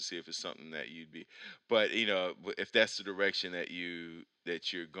clips to see if it's something that you'd be. But if that's the direction that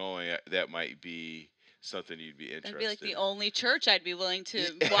you're going, that might be something you'd be That'd be like interested the in. only church I'd be willing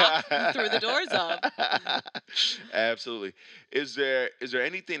to walk through the doors of. Absolutely. Is there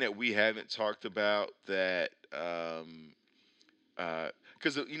anything that we haven't talked about that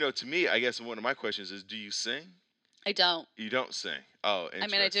because to me, I guess one of my questions is, do you sing? I don't. You don't sing. Oh, I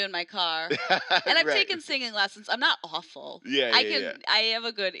mean, I do interesting. in my car. And I've Right. taken singing lessons. I'm not awful. Yeah, I yeah, yeah. can I have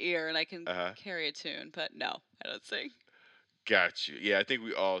a good ear and I can Uh-huh. carry a tune, but no, I don't sing. Got you. Yeah, I think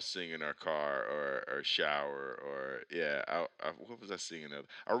we all sing in our car or shower or yeah. What was I singing of?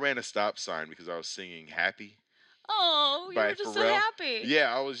 I ran a stop sign because I was singing "Happy" Oh, you by were just so Pharrell. happy.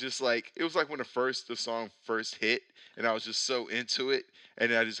 Yeah, I was just like, it was like when the song first hit, and I was just so into it,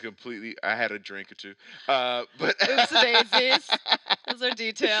 and I just completely, I had a drink or two, but Oops daisies. Those are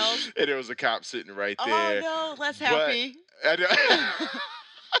details. and there was a cop sitting right Oh there, no, less but happy. I know,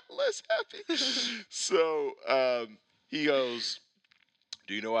 less happy. So he goes,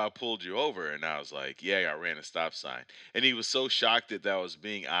 do you know I pulled you over? And I was like, yeah, I ran a stop sign. And he was so shocked that I was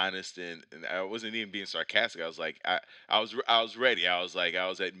being honest and I wasn't even being sarcastic. I was like, I was ready. I was like, I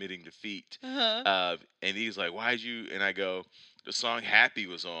was admitting defeat. Uh-huh. And he was like, why'd you? And I go, the song "Happy"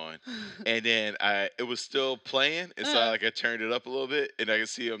 was on, and then it was still playing, and so I turned it up a little bit, and I could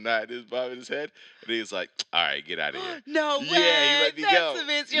see him bobbing his head, and he was like, "All right, get out of here." No Yeah, he way. let me That's go.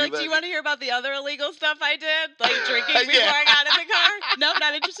 amazing. You're You like, do let you me. want to hear about the other illegal stuff I did? Like drinking before Yeah. I got in the car? Nope,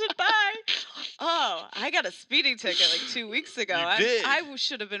 not interested. Bye. Oh, I got a speeding ticket like 2 weeks ago. You did. I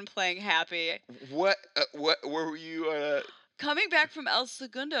should have been playing happy. What? Where were you? Coming back from El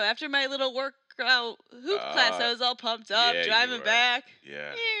Segundo after my little workout hoop class, I was all pumped up, Yeah, you driving were. back.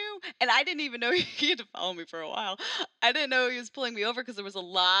 Yeah. Ew. And I didn't even know he had to follow me for a while. I didn't know he was pulling me over because there was a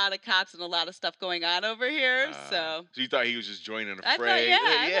lot of cops and a lot of stuff going on over here. So So you thought he was just joining a I fray?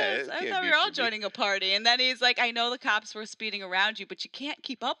 thought, yeah, It I can't thought be we were all for me. joining a party. And then he's like, I know the cops were speeding around you, but you can't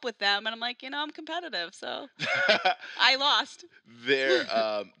keep up with them. And I'm like, I'm competitive, so I lost.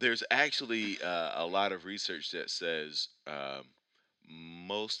 There's actually a lot of research that says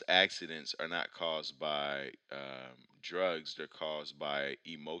most accidents are not caused by drugs; they're caused by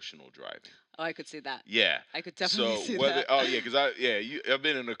emotional driving. Oh, I could see that. Yeah. I could definitely see that. Oh yeah, because I've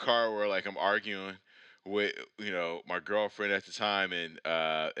been in a car where like I'm arguing with my girlfriend at the time, and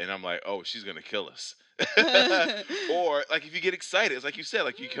I'm like, oh, she's gonna kill us. Or like if you get excited, it's like you said,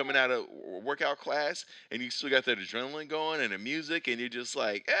 like you coming out of workout class and you still got that adrenaline going and the music, and you're just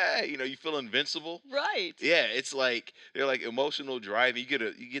like, hey, you feel invincible. Right. Yeah, it's like they're like emotional driving.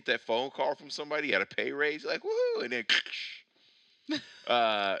 You get that phone call from somebody at a pay raise, you're like woohoo, and then.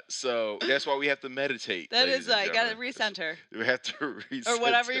 So that's why we have to meditate. That ladies is, and I got to gentlemen. recenter. We have to reset. Or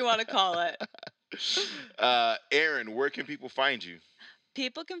whatever you want to call it. Eryn, where can people find you?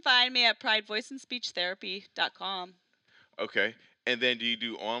 People can find me at pridevoiceandspeechtherapy.com. Okay. And then do you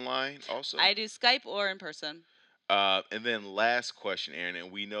do online also? I do Skype or in person. And then last question, Eryn, and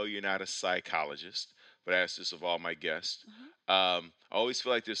we know you're not a psychologist, but I ask this of all my guests. I always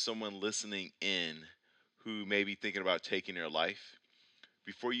feel like there's someone listening in who may be thinking about taking their life.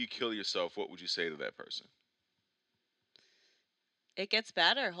 Before you kill yourself, what would you say to that person? It gets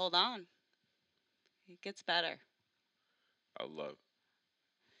better. Hold on. It gets better. I love.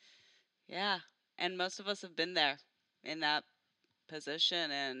 Yeah. And most of us have been there in that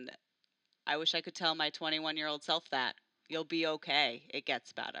position. And I wish I could tell my 21-year-old self that you'll be okay. It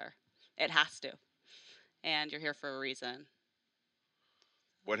gets better. It has to. And you're here for a reason.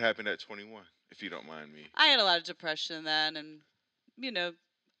 What happened at 21, if you don't mind me? I had a lot of depression then, and, you know,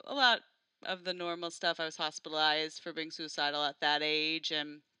 a lot of the normal stuff. I was hospitalized for being suicidal at that age.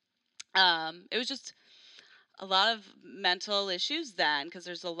 And it was just a lot of mental issues then because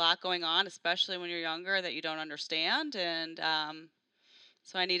there's a lot going on, especially when you're younger, that you don't understand. And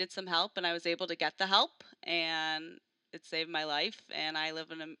so I needed some help, and I was able to get the help, and it saved my life. And I live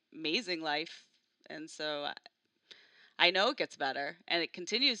an amazing life. And so I know it gets better, and it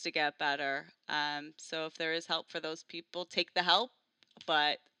continues to get better. So if there is help for those people, take the help.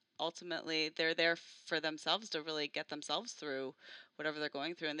 But ultimately, they're there for themselves to really get themselves through whatever they're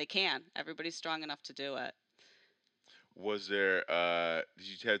going through, and they can. Everybody's strong enough to do it. Was there? Did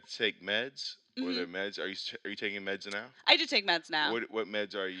you have to take meds? Were Hmm. there meds? Are you taking meds now? I do take meds now. What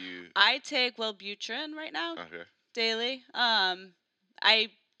meds are you? I take Wellbutrin right now Okay. daily. I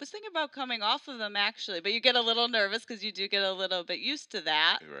was thinking about coming off of them actually, but you get a little nervous because you do get a little bit used to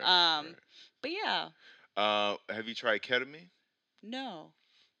that. Right. But yeah, Right. Have you tried ketamine? no,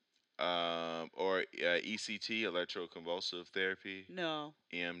 Or ECT, electroconvulsive therapy, no,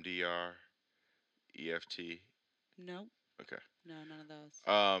 EMDR, EFT? no, Okay. no, none of those.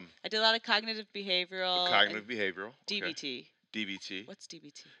 Um, I did a lot of cognitive behavioral and Cognitive behavioral. Okay. DBT. DBT, What's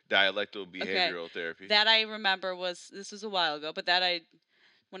DBT? dialectal Okay, behavioral therapy. that I remember was this was a while ago, but that I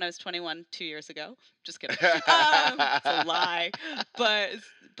when I was 21, 2 years ago. Just kidding. It's a lie. But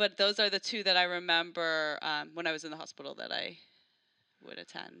but those are the two that I remember when I was in the hospital that I would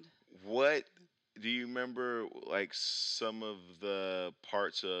attend. What do you remember? Like some of the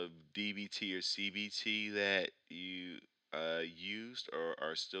parts of DBT or CBT that you used or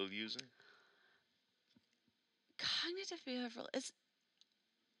are still using? Cognitive behavioral is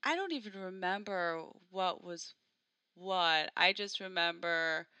I don't even remember what was what. I just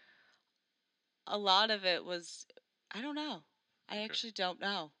remember a lot of it was I don't know. I Okay. actually don't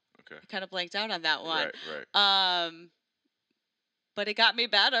know. Okay. I kind of blanked out on that one. Right. Right. Um, but it got me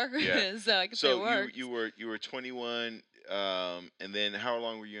better, Yeah. so I can say it So works. you were 21, and then how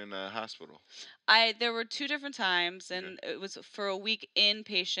long were you in the hospital? I there were two different times, Okay. and it was for a week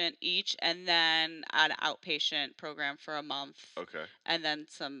inpatient each, and then an outpatient program for a month, Okay. and then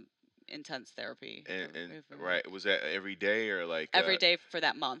some intense therapy And every right, week. was that every day or like Every day for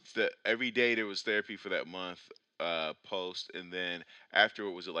that month. the every day there was therapy for that month post, and then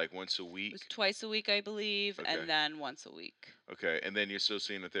afterward was it like once a It was week? twice a week, I believe, Okay. and then once a week. Okay, and then you're still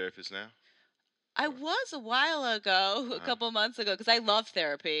seeing a therapist now? I Or- was a while ago, a Uh-huh. couple months ago, because I love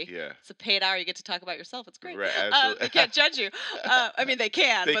therapy. Yeah. It's a paid hour. You get to talk about yourself. It's great. Right, absolutely. They can't judge you. I mean, they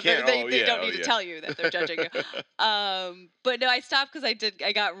can, They but can't. Oh they yeah. don't Oh need to yeah. tell you that they're judging you. But no, I stopped because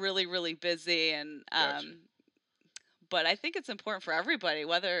I got really, really busy, and Gotcha. but I think it's important for everybody,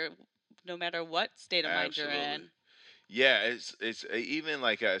 no matter what state of mind you're Absolutely. in. Yeah, it's even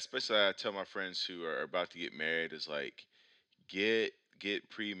like especially I tell my friends who are about to get married is like get get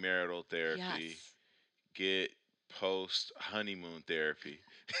premarital therapy, Yes. get post honeymoon therapy.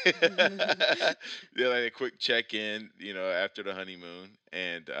 They're like a quick check in, after the honeymoon,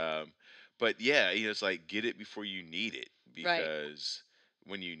 and but yeah, it's like get it before you need it Right. because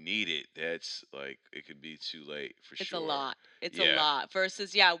when you need it, that's like it could be too late for It's a sure. lot. It's a Yeah, lot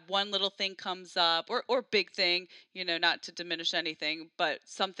versus yeah, one little thing comes up or big thing, not to diminish anything, but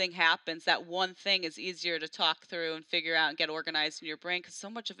something happens. That one thing is easier to talk through and figure out and get organized in your brain because so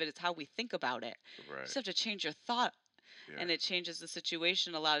much of it is how we think about it. You right. just have to change your thought Yeah. and it changes the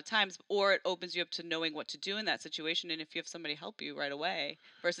situation a lot of times or it opens you up to knowing what to do in that situation and if you have somebody help you right away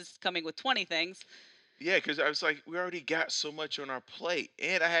versus coming with 20 things. Yeah, because I was like, we already got so much on our plate,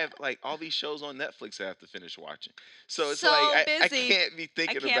 and I have like all these shows on Netflix I have to finish watching. So it's like So I busy. can't be I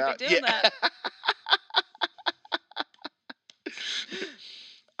thinking can't be about yeah. doing that.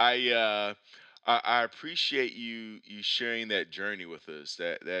 I uh I appreciate you sharing that journey with us.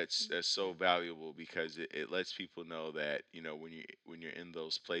 That's so valuable because it lets people know that when you're in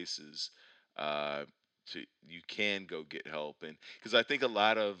those places, uh, you can go get help, and because I think a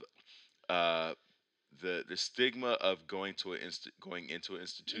lot of uh, the stigma of going into an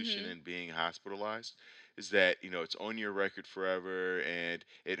institution Hmm. and being hospitalized is that it's on your record forever and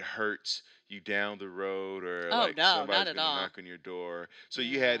it hurts you down the road or Oh like no, not somebody's at gonna all. knock on your door. So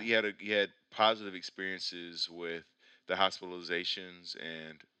Yeah. you had positive experiences with the hospitalizations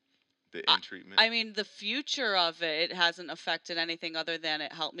and the I, in treatment? I mean, the future of it hasn't affected anything other than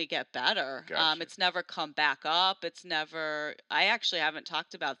it helped me get better. Gotcha. It's never come back up. It's never. I actually haven't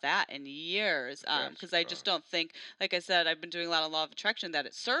talked about that in years Gotcha. because I Wow. just don't think, like I said, I've been doing a lot of law of attraction that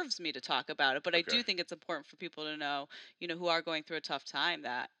it serves me to talk about it. But I Okay. do think it's important for people to know, who are going through a tough time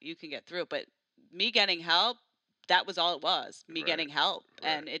that you can get through. But me getting help, that was all it was, me Right. getting help, Right.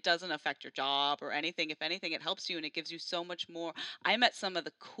 and it doesn't affect your job or anything. If anything, it helps you and it gives you so much more. I met some of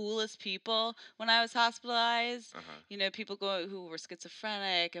the coolest people when I was hospitalized. Uh huh. People who were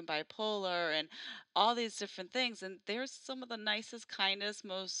schizophrenic and bipolar and all these different things, and they're some of the nicest, kindest,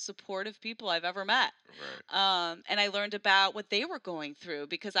 most supportive people I've ever met. Right. And I learned about what they were going through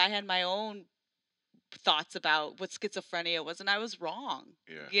because I had my own thoughts about what schizophrenia was, and I was wrong.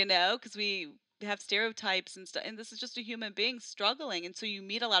 Yeah. Because we have stereotypes and stuff, and this is just a human being struggling, and so you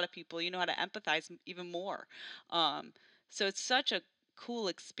meet a lot of people, you know how to empathize even more. Um, so it's such a cool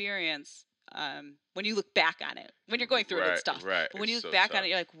experience when you look back on it. When you're going through it, it's Right. tough, Right. but when It's you look so back on tough. it,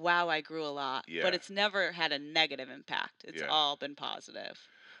 you're like, wow, I grew a lot. But Yeah. it's never had a negative impact. It's Yeah. all been positive.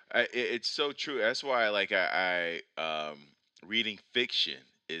 It's so true. That's why reading fiction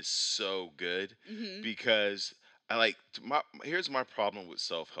is so good Hmm. because I like my here's my problem with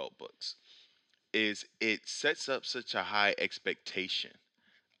self-help books is it sets up such a high expectation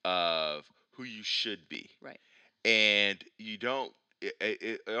of who you should be, Right. and you don't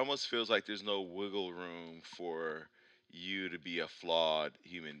it almost feels like there's no wiggle room for you to be a flawed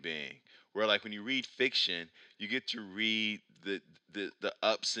human being, where like when you read fiction you get to read the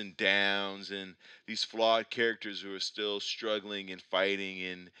ups and downs and these flawed characters who are still struggling and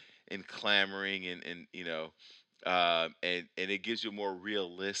fighting and clamoring and and it gives you a more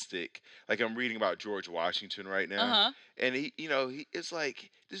realistic, like I'm reading about George Washington right Uh now, huh. and he it's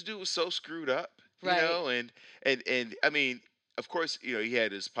like this dude was so screwed up, Right. and I mean, of course, he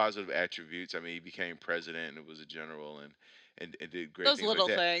had his positive attributes. I mean, he became president and was a general and did great Those things like little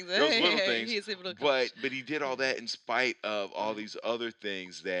that. things. Those little things, He's able to but accomplish. he did all that in spite of all Yeah. these other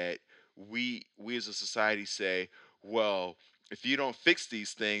things that we as a society say, well, if you don't fix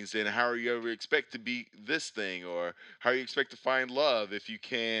these things, then how are you ever expect to be this thing, or how you expect to find love if you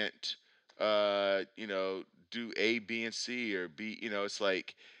can't, do A, B, and C or B? It's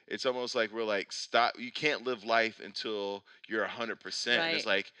like it's almost like we're like stop. You can't live life until you're 100%, and it's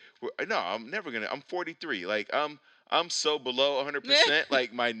Right. like no, I'm never gonna. I'm 43. Like I'm so below 100%.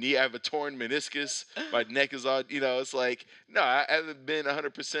 Like my knee, I have a torn meniscus. My neck is all. It's like no, I haven't been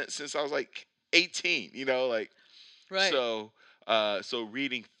 100% since I was like 18. Like Right. so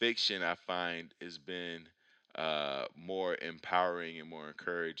reading fiction I find has been more empowering and more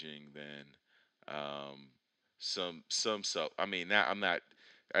encouraging than some self. I mean, now I'm not.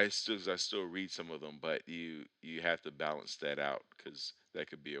 I still read some of them, but you have to balance that out because that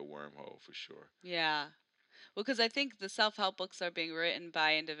could be a wormhole for sure. Yeah. Well, because I think the self help books are being written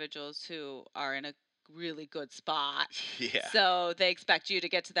by individuals who are in a really good spot. Yeah, So they expect you to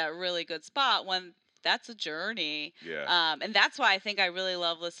get to that really good spot when that's a journey. yeah. And that's why I think I really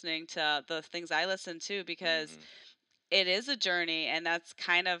love listening to the things I listen to because Hmm. it is a journey, and that's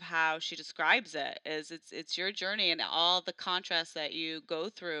kind of how she describes it is it's your journey, and all the contrasts that you go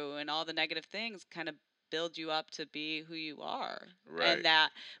through and all the negative things kind of build you up to be who you are. Right. And that,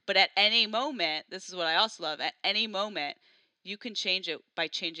 but at any moment, this is what I also love, at any moment you can change it by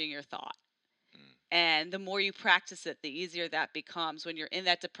changing your thought. Mm. And the more you practice it, the easier that becomes when you're in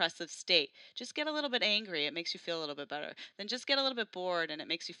that depressive state. Just get a little bit angry, it makes you feel a little bit better. Then just get a little bit bored, and it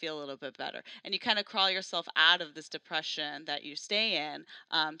makes you feel a little bit better. And you kind of crawl yourself out of this depression that you stay in,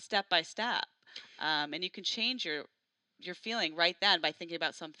 step by step. And you can change your feeling right then by thinking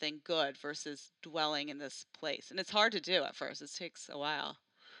about something good versus dwelling in this place. And it's hard to do at first, it takes a while.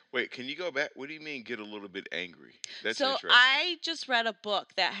 Wait, can you go back? What do you mean get a little bit angry? That's So interesting. I just read a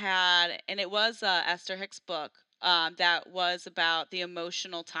book that had, and it was Esther Hicks' book. That was about the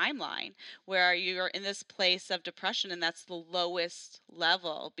emotional timeline where you're in this place of depression, and that's the lowest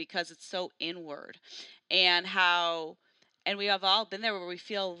level because it's so inward, and how, and we have all been there where we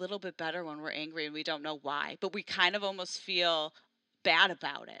feel a little bit better when we're angry and we don't know why, but we kind of almost feel bad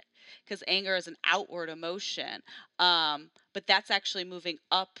about it because anger is an outward emotion. But that's actually moving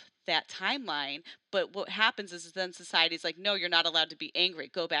up that timeline. But what happens is then society's like, no, you're not allowed to be angry.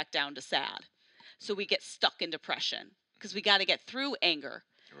 Go back down to sad. So we Hmm. get stuck in depression because we got to get through anger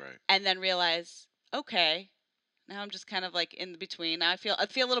Right. and then realize, okay, now I'm just kind of like in between. Now I feel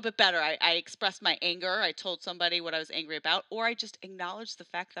a little bit better. I expressed my anger. I told somebody what I was angry about, or I just acknowledged the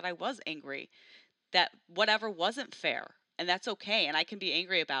fact that I was angry, that whatever wasn't fair. and that's okay, and I can be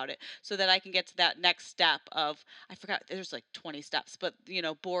angry about it, so that I can get to that next step of, I forgot, there's like 20 steps, but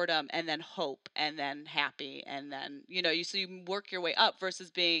boredom, and then hope, and then happy, and then you work your way up versus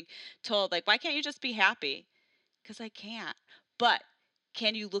being told, like, why can't you just be happy? Because I can't. But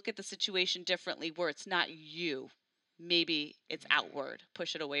can you look at the situation differently where it's not you? Maybe it's outward,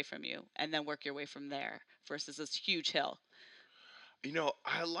 push it away from you, and then work your way from there versus this huge hill.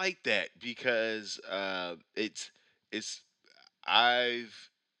 I like that because it's I've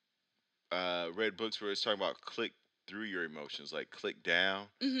read books where it's talking about click through your emotions, like click down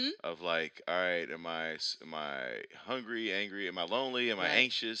Mm-hmm. of like, all right, am I hungry, angry, am I lonely, am I Right.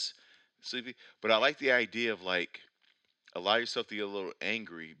 anxious, sleepy? But I like the idea of like allow yourself to get a little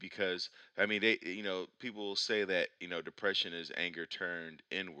angry because I mean people will say that depression is anger turned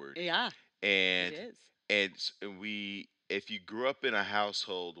inward, Yeah, it and is. we if you grew up in a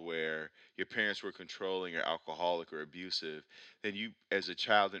household where your parents were controlling or alcoholic or abusive, then you as a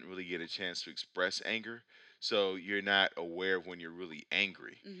child didn't really get a chance to express anger, so you're not aware of when you're really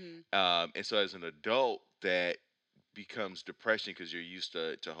angry. Mm-hmm. And so as an adult that becomes depression because you're used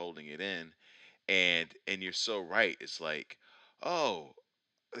to holding it in, and you're so right, it's like, oh,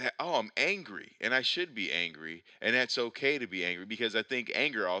 I'm angry and I should be angry and that's okay to be angry because I think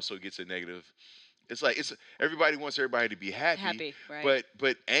anger also gets a negative. It's like it's everybody wants everybody to be happy, Happy, right?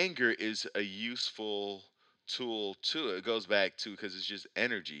 but anger is a useful tool too. It goes back to because it's just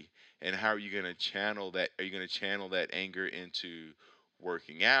energy, and how are you going to channel that? Are you going to channel that anger into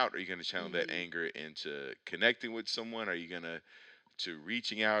working out? Are you going to channel that Mm-hmm. anger into connecting with someone? Are you going to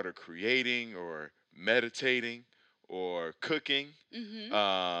reaching out or creating or meditating or cooking?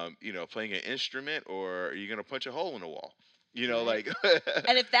 Mm-hmm. Playing an instrument, or are you going to punch a hole in the wall? Right. Like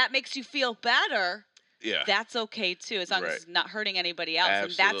And if that makes you feel better, yeah. that's okay too, as long as Right. it's not hurting anybody else.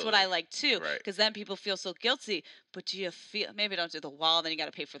 And that's what Absolutely. I like too, Right. because then people feel so guilty. But do you feel, maybe don't do the wall, then you got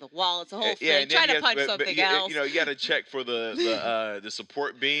to pay for the wall. It's a whole Yeah, thing. and then Try you to have, punch but something you else. know, you got to check for the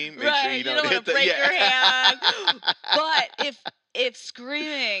support beam. Make sure Right. you You don't don't want hit to the break yeah. your hand. But if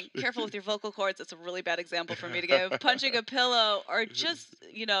screaming, careful with your vocal cords, it's a really bad example for me to give. Punching a pillow or just,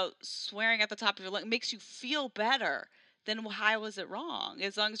 swearing at the top of your lungs makes you feel better, then how was it wrong?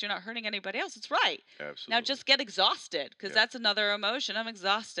 As long as you're not hurting anybody else, it's right. Now Absolutely. just get exhausted, because Yeah. that's another emotion. I'm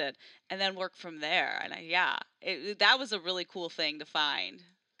exhausted, and then work from there. And that was a really cool thing to find,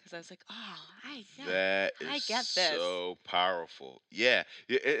 because I was like, oh, yeah, That is I get this. so powerful. Yeah.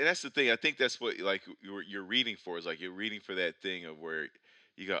 And that's the thing. I think that's what like you're reading for is like you're reading for that thing of where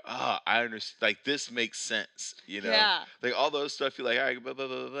you go, I understand. Like this makes sense. Yeah. Like all those stuff. You're like, all right, blah blah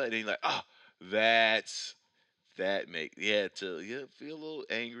blah blah, blah. And then you're like, that's that make to feel a little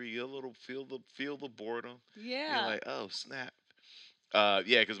angry, you a little feel the boredom. And you're Yeah. like, oh snap. Yeah,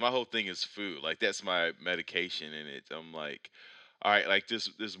 because my whole thing is food. Like that's my medication in it. I'm like, all right, like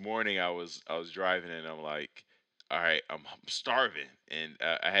this morning I was driving and I'm like, all right, I'm starving and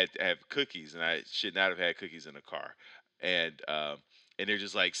I had to have cookies and I should not have had cookies in the car, and they're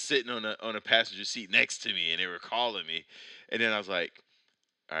just like sitting on a passenger seat next to me and they were calling me, and then I was like,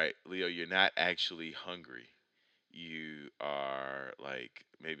 all right, Leo, you're not actually hungry. You are like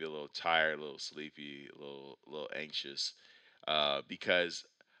maybe a little tired, a little sleepy, a little anxious, because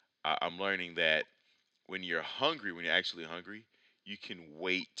I'm learning that when you're hungry, when you're actually hungry, you can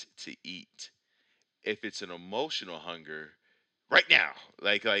wait to eat. If it's an emotional hunger, right now, Oh,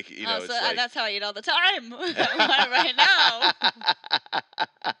 so it's like. that's how I eat all the time. I want it right now.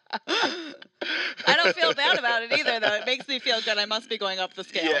 I don't feel bad about it either, though. It makes me feel good. I must be going up the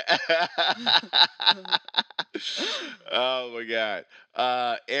scale. Yeah. Oh my God.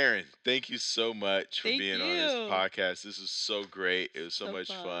 Eryn, thank you so much for Thank being on this you. podcast. This is so great. It was so So much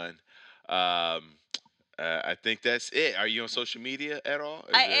fun. fun. Um, I think that's it. Are you on social media at all?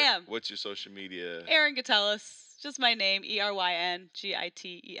 I am. What's your social media? Eryn Gitelis. Just my name,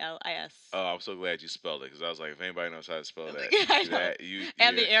 ErynGitelis. Oh, I'm so glad you spelled it because I was like, if anybody knows how to spell that, I know. that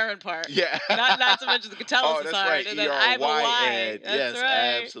And you're the Aaron part. yeah. Not so much as the Gitelis Oh, is that's right. hard. And E then R I have a Y Y. N. That's Yes,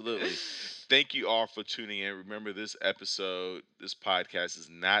 right. absolutely. Thank you all for tuning in. Remember, this episode, this podcast is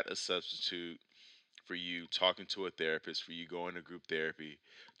not a substitute for you talking to a therapist, for you going to group therapy.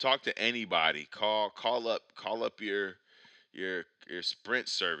 Talk to anybody. Call up your Sprint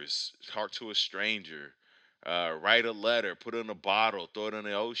service. Talk to a stranger. Write a letter. Put it in a bottle. Throw it in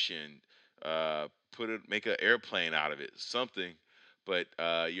the ocean. Make an airplane out of it. Something. But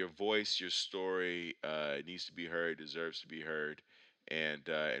your voice, your story needs to be heard. Deserves to be heard. And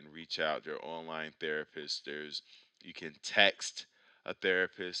reach out. There are online therapists. You can text a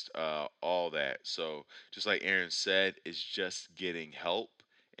therapist. All that. So just like Eryn said, it's just getting help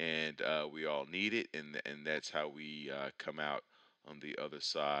and we all need it, and that's how we come out on the other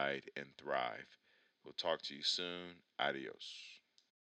side and thrive. We'll talk to you soon. Adios.